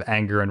real kind of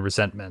anger and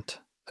resentment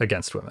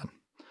against women.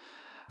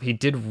 He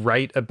did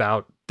write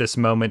about this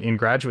moment in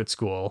graduate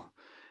school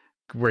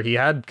where he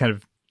had kind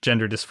of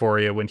gender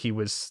dysphoria when he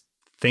was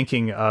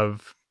thinking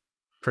of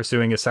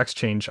pursuing a sex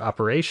change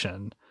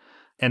operation.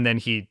 And then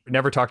he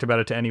never talked about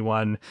it to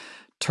anyone,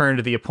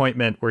 turned the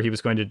appointment where he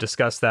was going to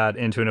discuss that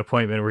into an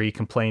appointment where he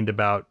complained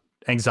about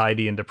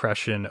anxiety and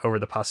depression over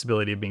the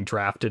possibility of being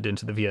drafted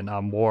into the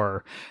Vietnam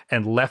War,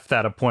 and left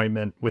that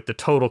appointment with the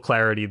total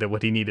clarity that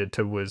what he needed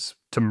was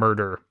to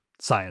murder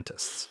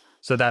scientists.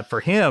 So that for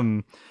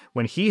him,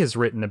 when he has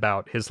written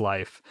about his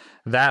life,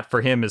 that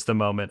for him is the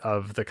moment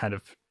of the kind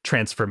of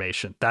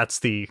transformation. That's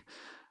the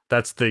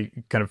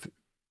kind of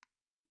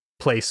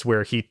place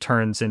where he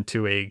turns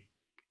into a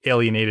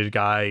alienated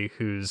guy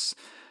who's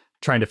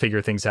trying to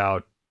figure things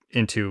out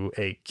into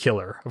a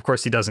killer. Of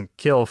course, he doesn't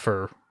kill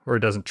or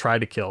doesn't try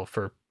to kill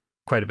for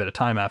quite a bit of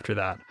time after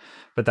that.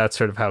 But that's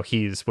sort of how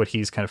what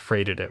he's kind of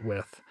freighted it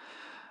with.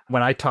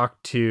 When I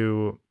talked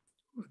to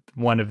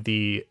one of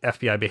the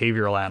FBI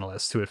behavioral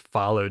analysts who had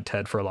followed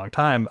Ted for a long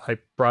time, I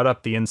brought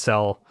up the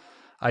incel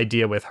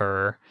idea with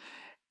her,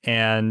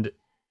 and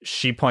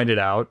she pointed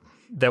out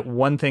that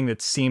one thing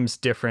that seems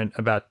different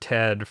about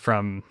Ted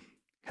from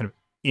kind of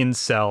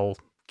incel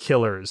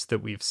killers that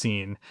we've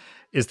seen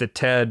is that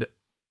Ted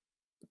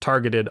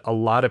targeted a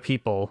lot of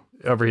people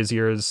over his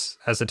years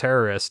as a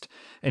terrorist,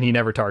 and he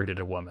never targeted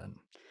a woman.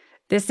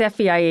 This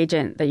FBI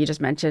agent that you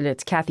just mentioned,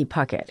 it's Kathy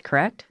Puckett,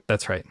 correct?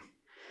 That's right.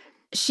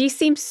 She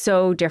seems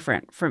so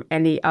different from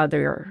any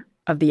other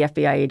of the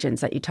FBI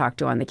agents that you talked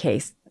to on the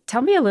case.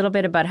 Tell me a little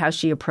bit about how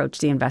she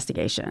approached the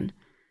investigation.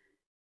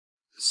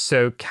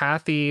 So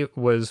Kathy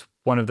was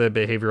one of the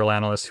behavioral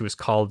analysts who was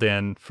called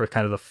in for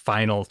kind of the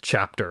final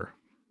chapter.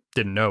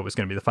 Didn't know it was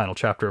going to be the final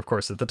chapter, of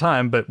course, at the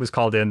time, but was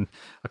called in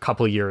a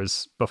couple of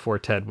years before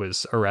Ted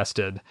was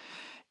arrested.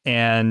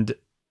 And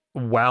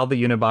while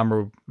the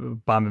Unabomber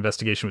bomb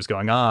investigation was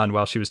going on,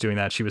 while she was doing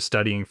that, she was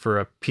studying for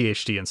a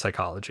PhD in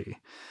psychology.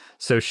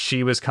 So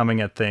she was coming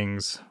at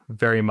things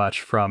very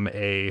much from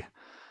a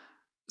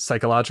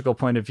psychological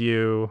point of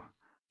view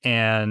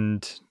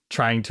and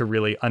trying to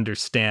really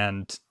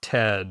understand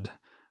Ted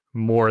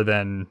more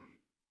than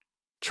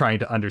trying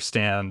to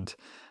understand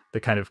the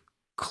kind of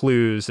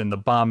clues and the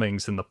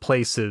bombings and the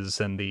places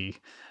and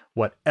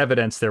what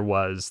evidence there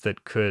was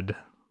that could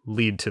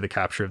lead to the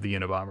capture of the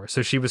Unabomber.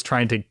 So she was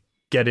trying to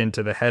get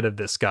into the head of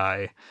this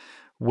guy,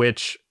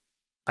 which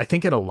I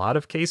think in a lot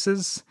of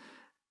cases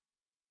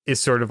is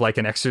sort of like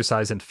an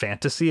exercise in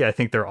fantasy. I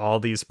think there are all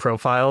these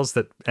profiles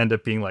that end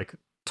up being like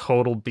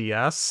total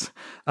BS.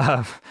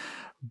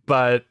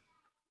 But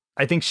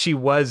I think she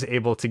was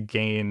able to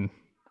gain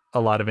a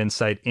lot of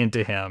insight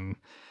into him.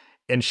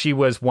 And she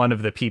was one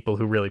of the people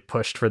who really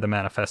pushed for the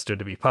manifesto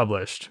to be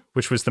published,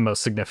 which was the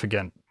most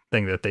significant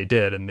thing that they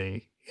did in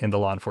the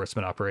law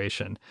enforcement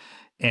operation.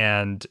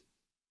 And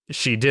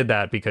she did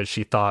that because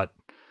she thought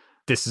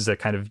this is a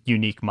kind of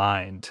unique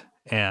mind,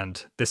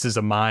 and this is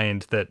a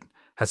mind that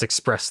has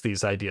expressed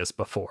these ideas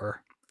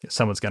before.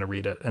 Someone's going to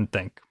read it and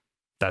think,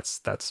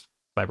 that's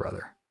my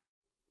brother.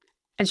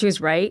 And she was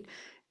right.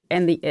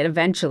 And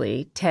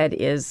eventually, Ted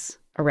is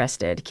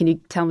arrested. Can you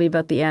tell me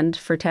about the end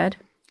for Ted?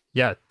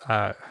 Yeah.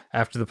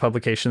 After the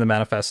publication of the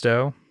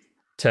manifesto,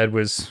 Ted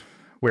was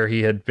where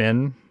he had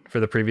been for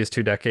the previous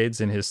 2 decades,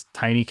 in his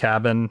tiny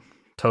cabin,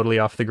 totally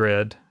off the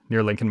grid,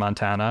 near Lincoln,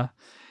 Montana.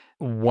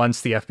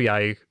 Once the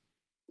FBI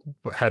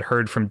had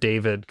heard from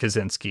David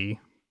Kaczynski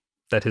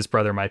that his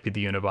brother might be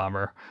the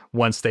Unabomber,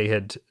 once they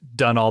had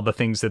done all the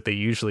things that they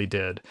usually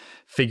did,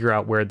 figure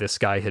out where this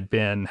guy had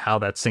been, how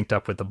that synced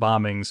up with the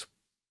bombings,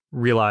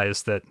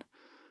 realized that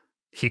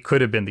he could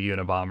have been the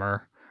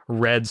Unabomber,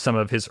 read some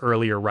of his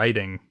earlier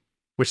writing,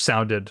 which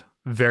sounded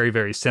very,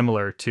 very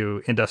similar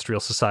to Industrial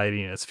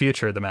Society and Its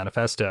Future, the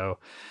manifesto.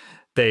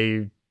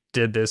 They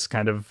did this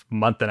kind of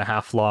 1.5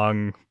 month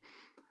long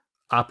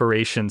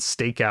operation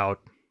stakeout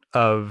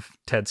of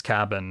Ted's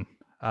cabin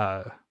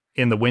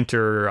in the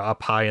winter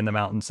up high in the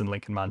mountains in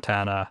Lincoln,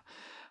 Montana,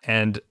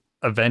 and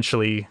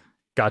eventually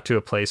got to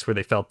a place where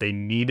they felt they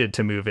needed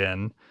to move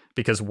in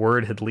because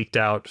word had leaked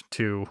out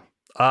to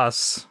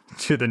us,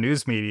 to the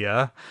news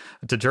media,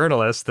 to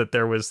journalists, that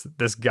there was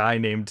this guy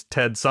named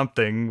Ted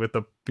something with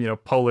a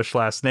Polish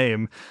last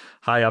name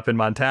high up in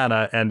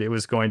Montana, and it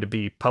was going to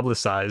be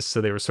publicized.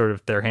 So they were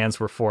their hands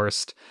were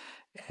forced,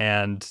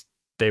 and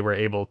they were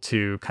able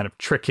to kind of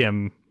trick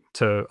him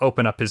to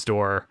open up his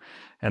door,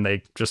 and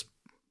they just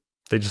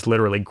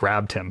literally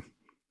grabbed him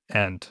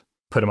and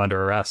put him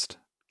under arrest.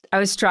 I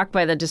was struck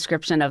by the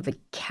description of the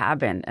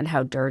cabin and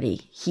how dirty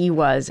he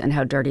was and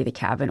how dirty the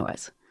cabin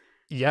was.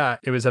 Yeah,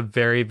 it was a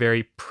very,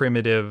 very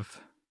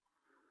primitive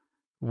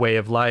way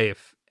of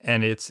life.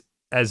 And it's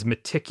as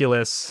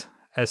meticulous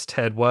as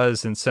Ted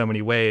was in so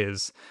many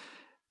ways.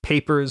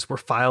 Papers were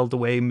filed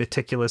away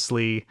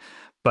meticulously,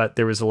 but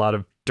there was a lot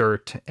of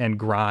dirt and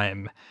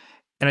grime.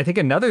 And I think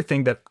another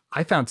thing that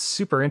I found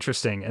super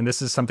interesting, and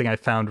this is something I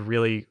found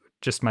really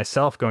just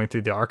myself going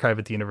through the archive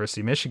at the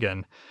University of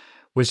Michigan,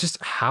 was just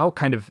how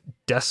kind of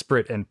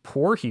desperate and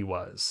poor he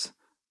was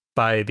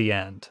by the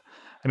end.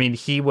 I mean,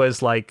 he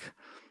was like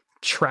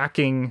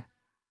tracking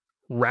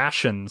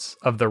rations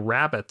of the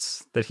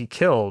rabbits that he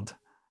killed,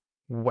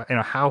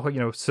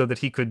 so that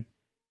he could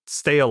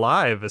stay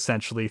alive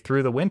essentially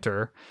through the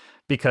winter,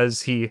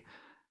 because he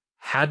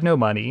had no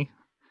money.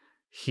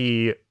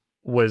 He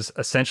was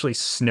essentially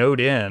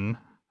snowed in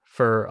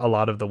for a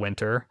lot of the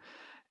winter.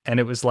 And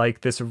it was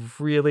like this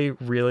really,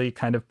 really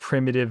kind of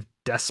primitive,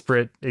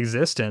 desperate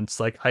existence.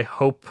 Like, I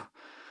hope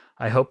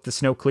the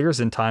snow clears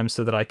in time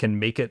so that I can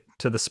make it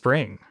to the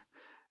spring.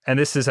 And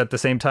this is at the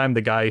same time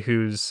the guy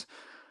whose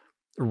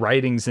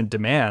writings and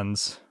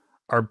demands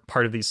are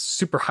part of these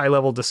super high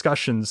level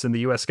discussions in the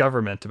US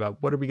government about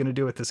what are we going to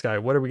do with this guy?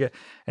 What are we going to...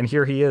 And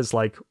here he is,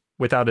 like,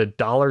 without a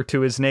dollar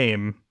to his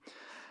name.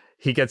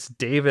 He gets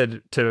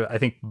David to, I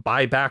think,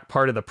 buy back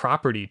part of the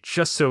property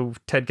just so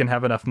Ted can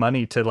have enough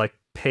money to, like,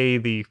 pay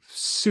the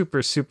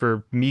super,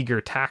 super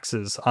meager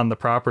taxes on the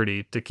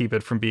property to keep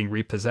it from being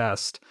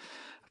repossessed.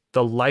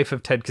 The life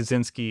of Ted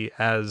Kaczynski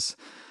as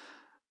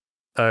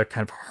a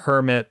kind of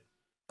hermit,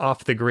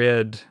 off the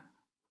grid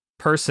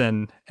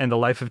person, and the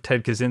life of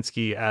Ted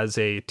Kaczynski as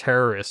a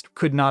terrorist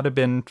could not have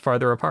been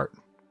farther apart.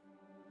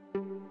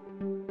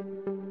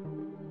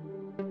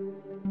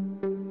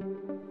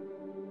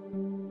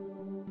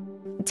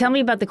 Tell me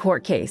about the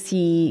court case.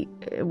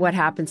 What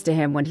happens to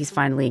him when he's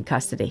finally in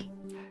custody?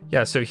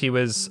 Yeah, so he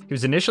was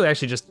initially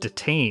actually just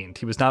detained.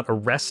 He was not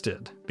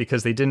arrested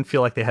because they didn't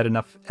feel like they had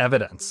enough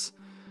evidence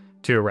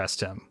to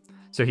arrest him.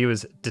 So he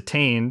was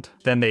detained.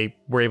 Then they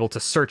were able to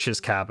search his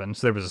cabin.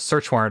 So there was a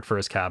search warrant for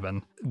his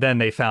cabin. Then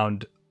they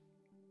found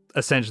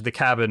essentially the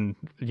cabin,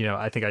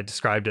 I think I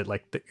described it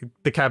like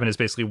the cabin is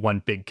basically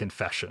one big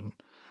confession.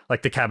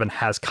 Like, the cabin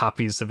has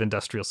copies of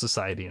Industrial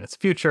Society and Its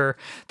Future.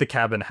 The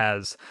cabin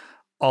has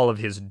all of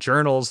his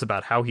journals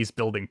about how he's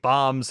building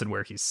bombs and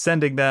where he's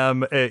sending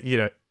them.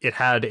 It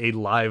had a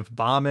live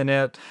bomb in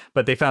it,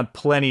 but they found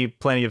plenty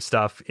of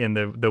stuff in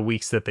the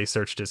weeks that they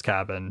searched his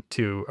cabin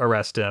to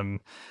arrest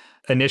him.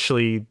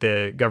 Initially,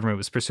 the government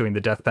was pursuing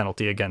the death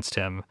penalty against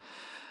him.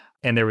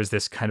 And there was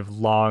this kind of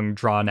long,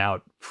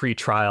 drawn-out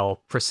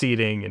pre-trial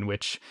proceeding in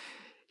which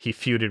he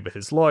feuded with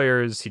his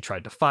lawyers. He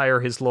tried to fire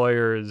his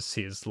lawyers.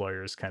 His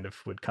lawyers kind of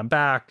would come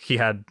back. He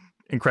had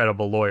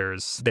incredible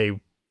lawyers.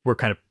 They were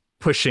kind of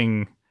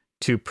pushing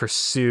to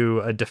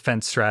pursue a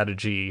defense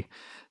strategy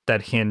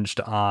that hinged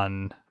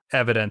on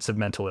evidence of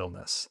mental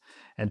illness.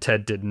 And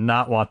Ted did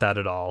not want that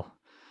at all.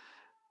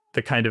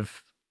 The kind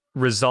of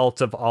result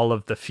of all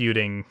of the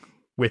feuding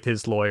with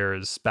his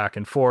lawyers back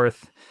and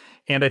forth,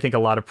 and I think a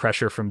lot of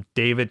pressure from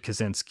David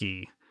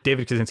Kaczynski.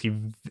 David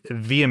Kaczynski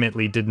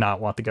vehemently did not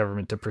want the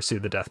government to pursue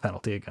the death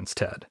penalty against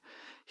Ted.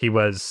 He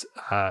was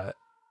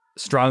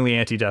strongly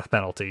anti-death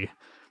penalty.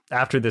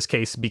 After this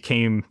case,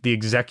 became the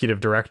executive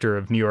director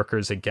of New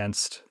Yorkers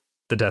Against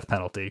the Death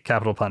Penalty,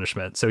 capital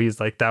punishment. So he's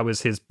like, that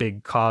was his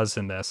big cause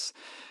in this.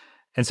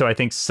 And so I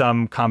think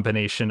some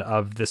combination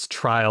of this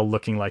trial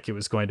looking like it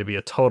was going to be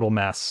a total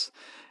mess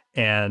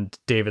and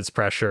David's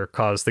pressure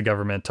caused the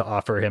government to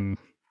offer him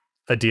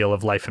a deal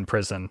of life in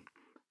prison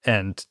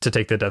and to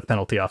take the death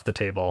penalty off the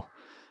table.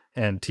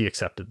 And he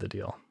accepted the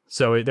deal.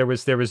 So there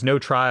was no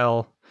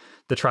trial.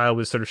 The trial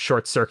was sort of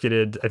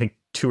short-circuited. I think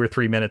 2 or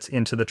 3 minutes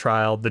into the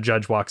trial, the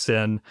judge walks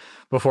in.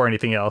 Before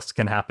anything else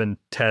can happen,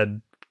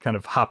 Ted kind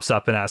of hops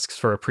up and asks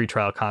for a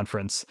pretrial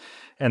conference.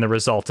 And the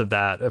result of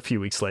that a few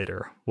weeks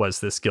later was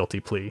this guilty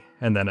plea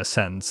and then a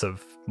sentence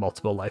of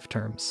multiple life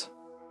terms.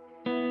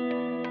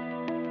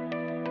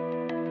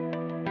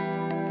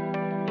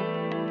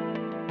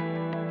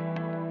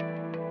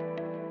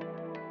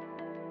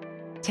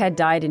 Ted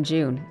died in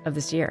June of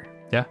this year.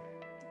 Yeah.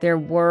 There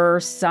were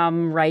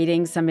some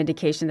writings, some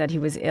indication that he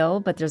was ill,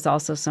 but there's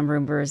also some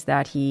rumors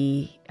that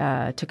he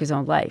took his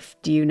own life.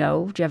 Do you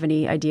have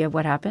any idea of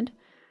what happened?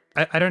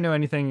 I don't know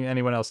anything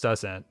anyone else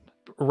doesn't.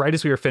 Right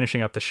as we were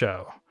finishing up the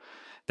show,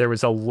 there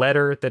was a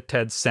letter that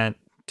Ted sent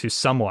to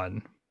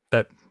someone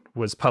that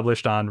was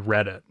published on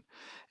Reddit.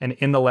 And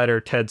in the letter,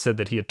 Ted said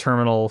that he had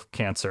terminal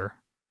cancer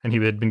and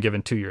he had been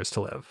given 2 years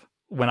to live.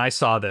 When I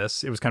saw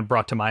this, it was kind of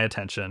brought to my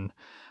attention.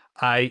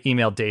 I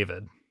emailed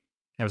David.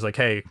 I was like,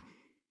 hey,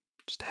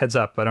 just heads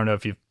up. I don't know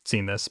if you've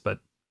seen this, but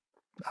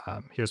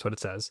here's what it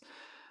says.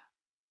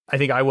 I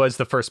think I was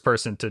the first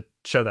person to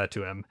show that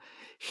to him.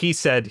 He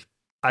said,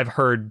 I've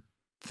heard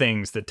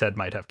things that Ted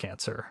might have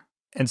cancer.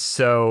 And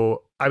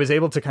so I was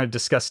able to kind of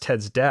discuss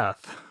Ted's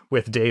death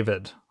with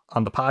David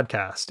on the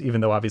podcast,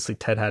 even though obviously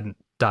Ted hadn't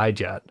died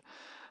yet.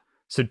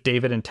 So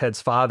David and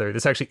Ted's father,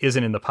 this actually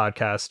isn't in the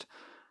podcast,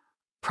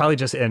 probably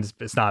just, and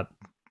it's not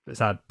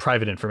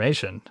private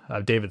information.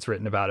 David's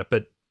written about it,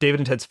 but David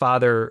and Ted's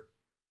father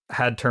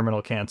had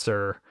terminal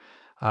cancer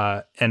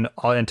and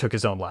took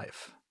his own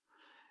life.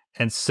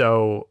 And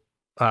so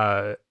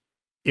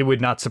it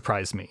would not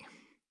surprise me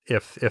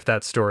if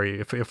that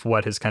story, if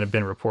what has kind of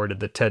been reported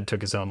that Ted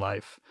took his own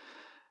life,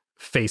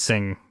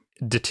 facing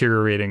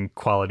deteriorating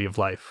quality of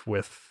life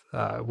with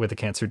a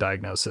cancer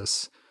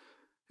diagnosis,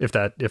 if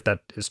that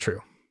is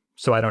true.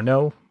 So I don't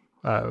know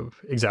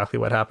exactly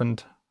what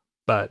happened,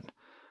 but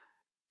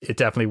it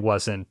definitely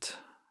wasn't,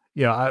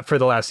 for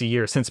the last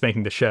year since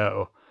making the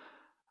show,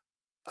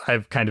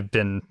 I've kind of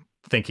been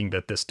thinking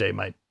that this day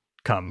might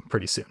come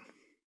pretty soon.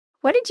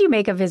 What did you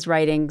make of his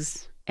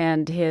writings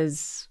and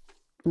his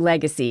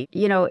legacy?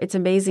 It's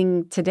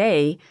amazing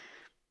today,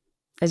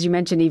 as you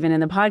mentioned, even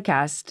in the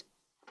podcast,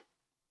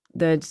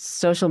 the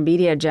social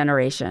media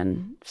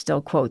generation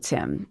still quotes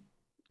him.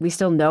 We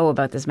still know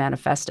about this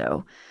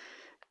manifesto.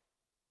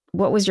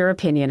 What was your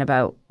opinion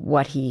about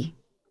what he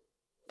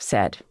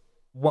said?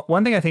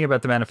 One thing I think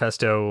about the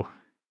manifesto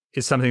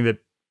is something that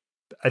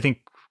I think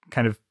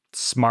kind of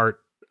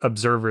smart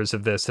observers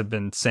of this have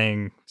been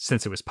saying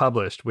since it was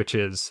published, which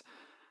is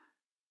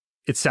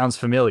it sounds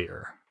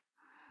familiar.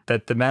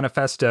 That the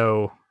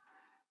manifesto,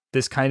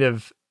 this kind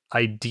of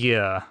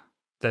idea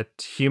that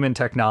human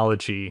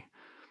technology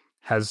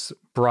has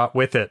brought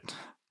with it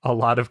a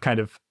lot of kind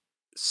of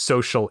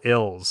social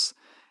ills,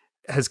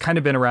 has kind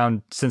of been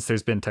around since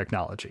there's been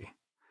technology.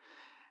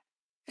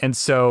 And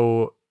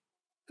so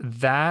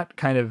that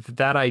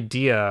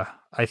idea,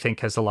 I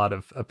think, has a lot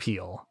of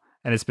appeal,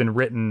 and it's been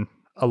written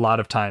a lot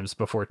of times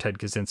before Ted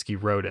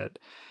Kaczynski wrote it.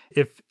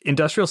 If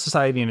Industrial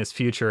Society and Its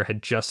Future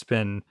had just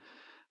been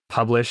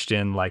published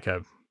in like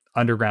a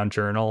underground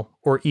journal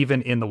or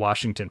even in the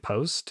Washington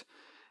Post,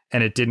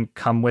 and it didn't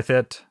come with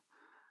it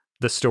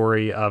the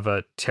story of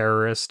a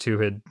terrorist who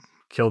had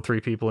killed 3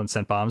 people and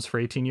sent bombs for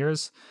 18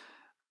 years,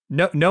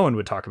 no one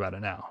would talk about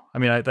it now. I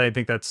mean, I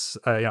think that's,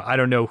 I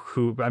don't know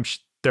who,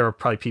 there are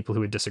probably people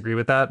who would disagree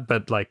with that,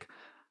 but like,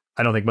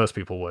 I don't think most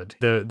people would.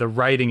 The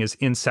writing is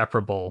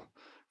inseparable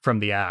from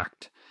the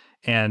act,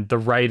 and the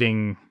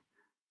writing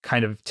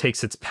kind of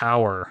takes its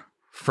power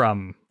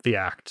from the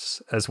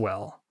acts as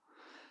well.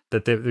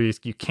 That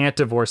you can't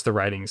divorce the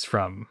writings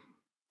from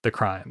the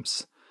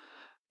crimes.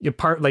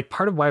 Part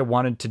of why I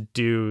wanted to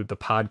do the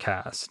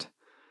podcast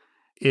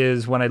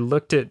is when I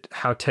looked at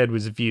how Ted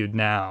was viewed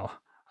now,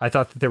 I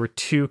thought that there were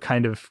 2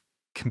 kind of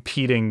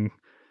competing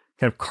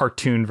kind of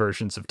cartoon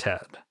versions of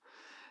Ted.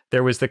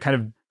 There was the kind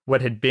of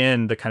what had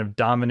been the kind of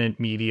dominant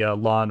media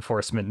law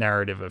enforcement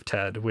narrative of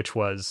Ted, which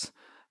was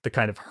the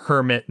kind of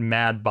hermit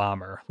mad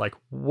bomber, like,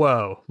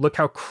 whoa, look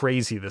how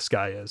crazy this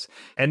guy is.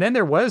 And then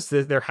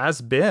there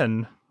has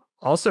been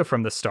also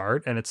from the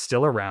start, and it's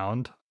still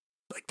around,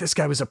 like, this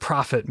guy was a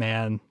prophet,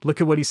 man. Look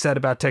at what he said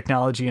about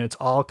technology, and it's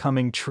all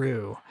coming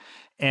true.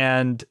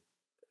 And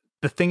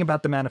the thing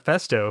about the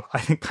manifesto, I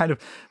think kind of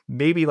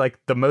maybe like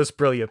the most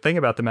brilliant thing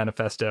about the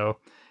manifesto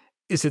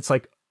is it's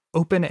like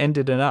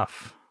open-ended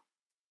enough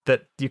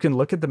that you can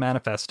look at the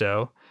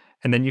manifesto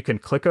and then you can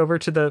click over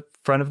to the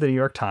front of the New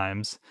York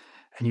Times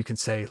and you can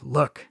say,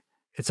 look,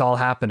 it's all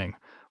happening.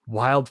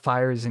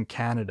 Wildfires in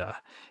Canada,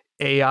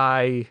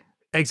 AI,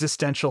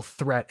 existential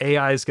threat.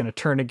 AI is going to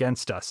turn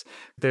against us.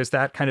 There's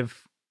that kind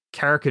of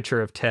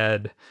caricature of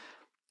Ted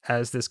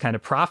as this kind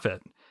of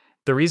prophet.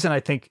 The reason I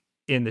think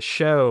in the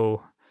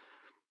show,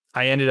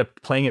 I ended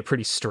up playing it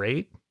pretty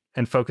straight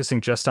and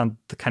focusing just on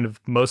the kind of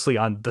mostly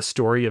on the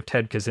story of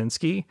Ted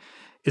Kaczynski,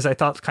 is I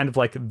thought kind of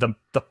like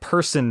the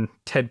person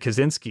Ted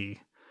Kaczynski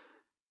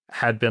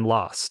had been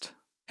lost.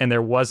 And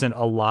there wasn't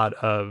a lot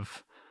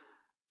of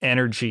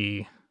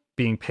energy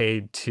being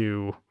paid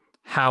to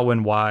how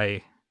and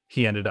why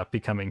he ended up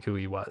becoming who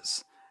he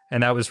was.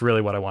 And that was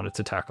really what I wanted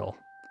to tackle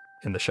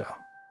in the show.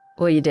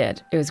 Well, you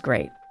did. It was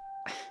great.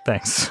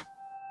 Thanks.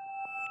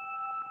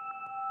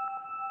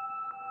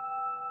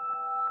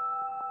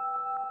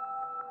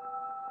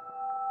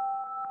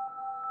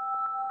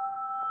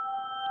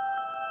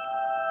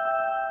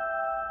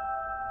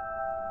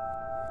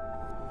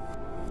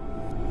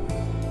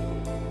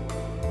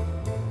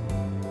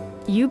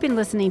 You've been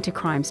listening to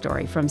Crime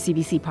Story from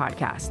CBC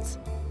Podcasts.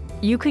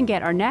 You can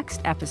get our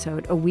next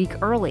episode a week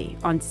early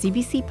on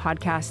CBC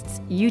Podcasts'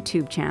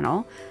 YouTube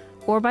channel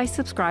or by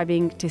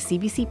subscribing to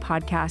CBC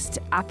Podcasts'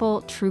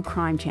 Apple True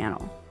Crime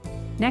channel.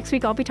 Next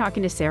week, I'll be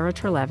talking to Sarah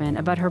Trelevin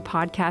about her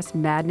podcast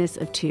Madness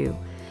of Two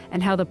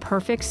and how the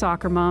perfect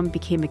soccer mom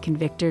became a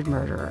convicted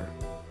murderer.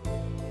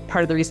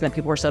 Part of the reason that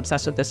people were so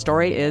obsessed with this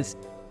story is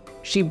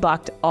she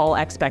bucked all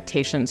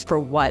expectations for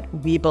what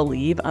we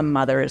believe a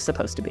mother is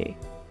supposed to be.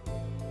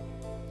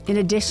 In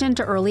addition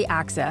to early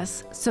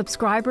access,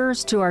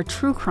 subscribers to our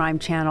True Crime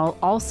channel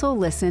also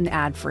listen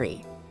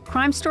ad-free.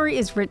 Crime Story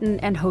is written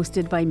and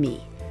hosted by me.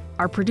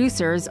 Our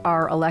producers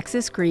are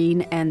Alexis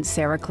Green and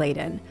Sarah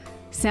Clayton.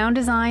 Sound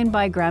design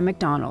by Graham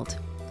McDonald.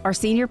 Our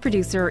senior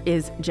producer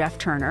is Jeff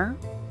Turner.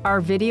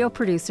 Our video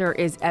producer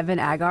is Evan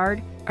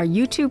Agard. Our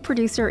YouTube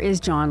producer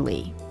is John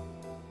Lee.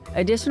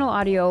 Additional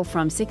audio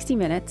from 60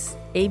 Minutes,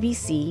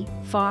 ABC,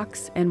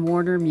 Fox, and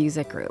Warner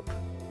Music Group.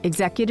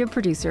 Executive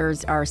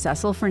producers are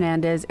Cecil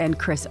Fernandez and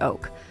Chris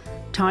Oak.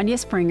 Tanya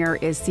Springer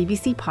is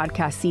CBC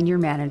Podcast Senior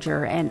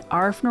Manager, and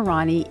Arif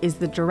Noorani is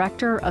the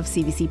Director of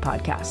CBC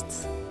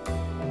Podcasts.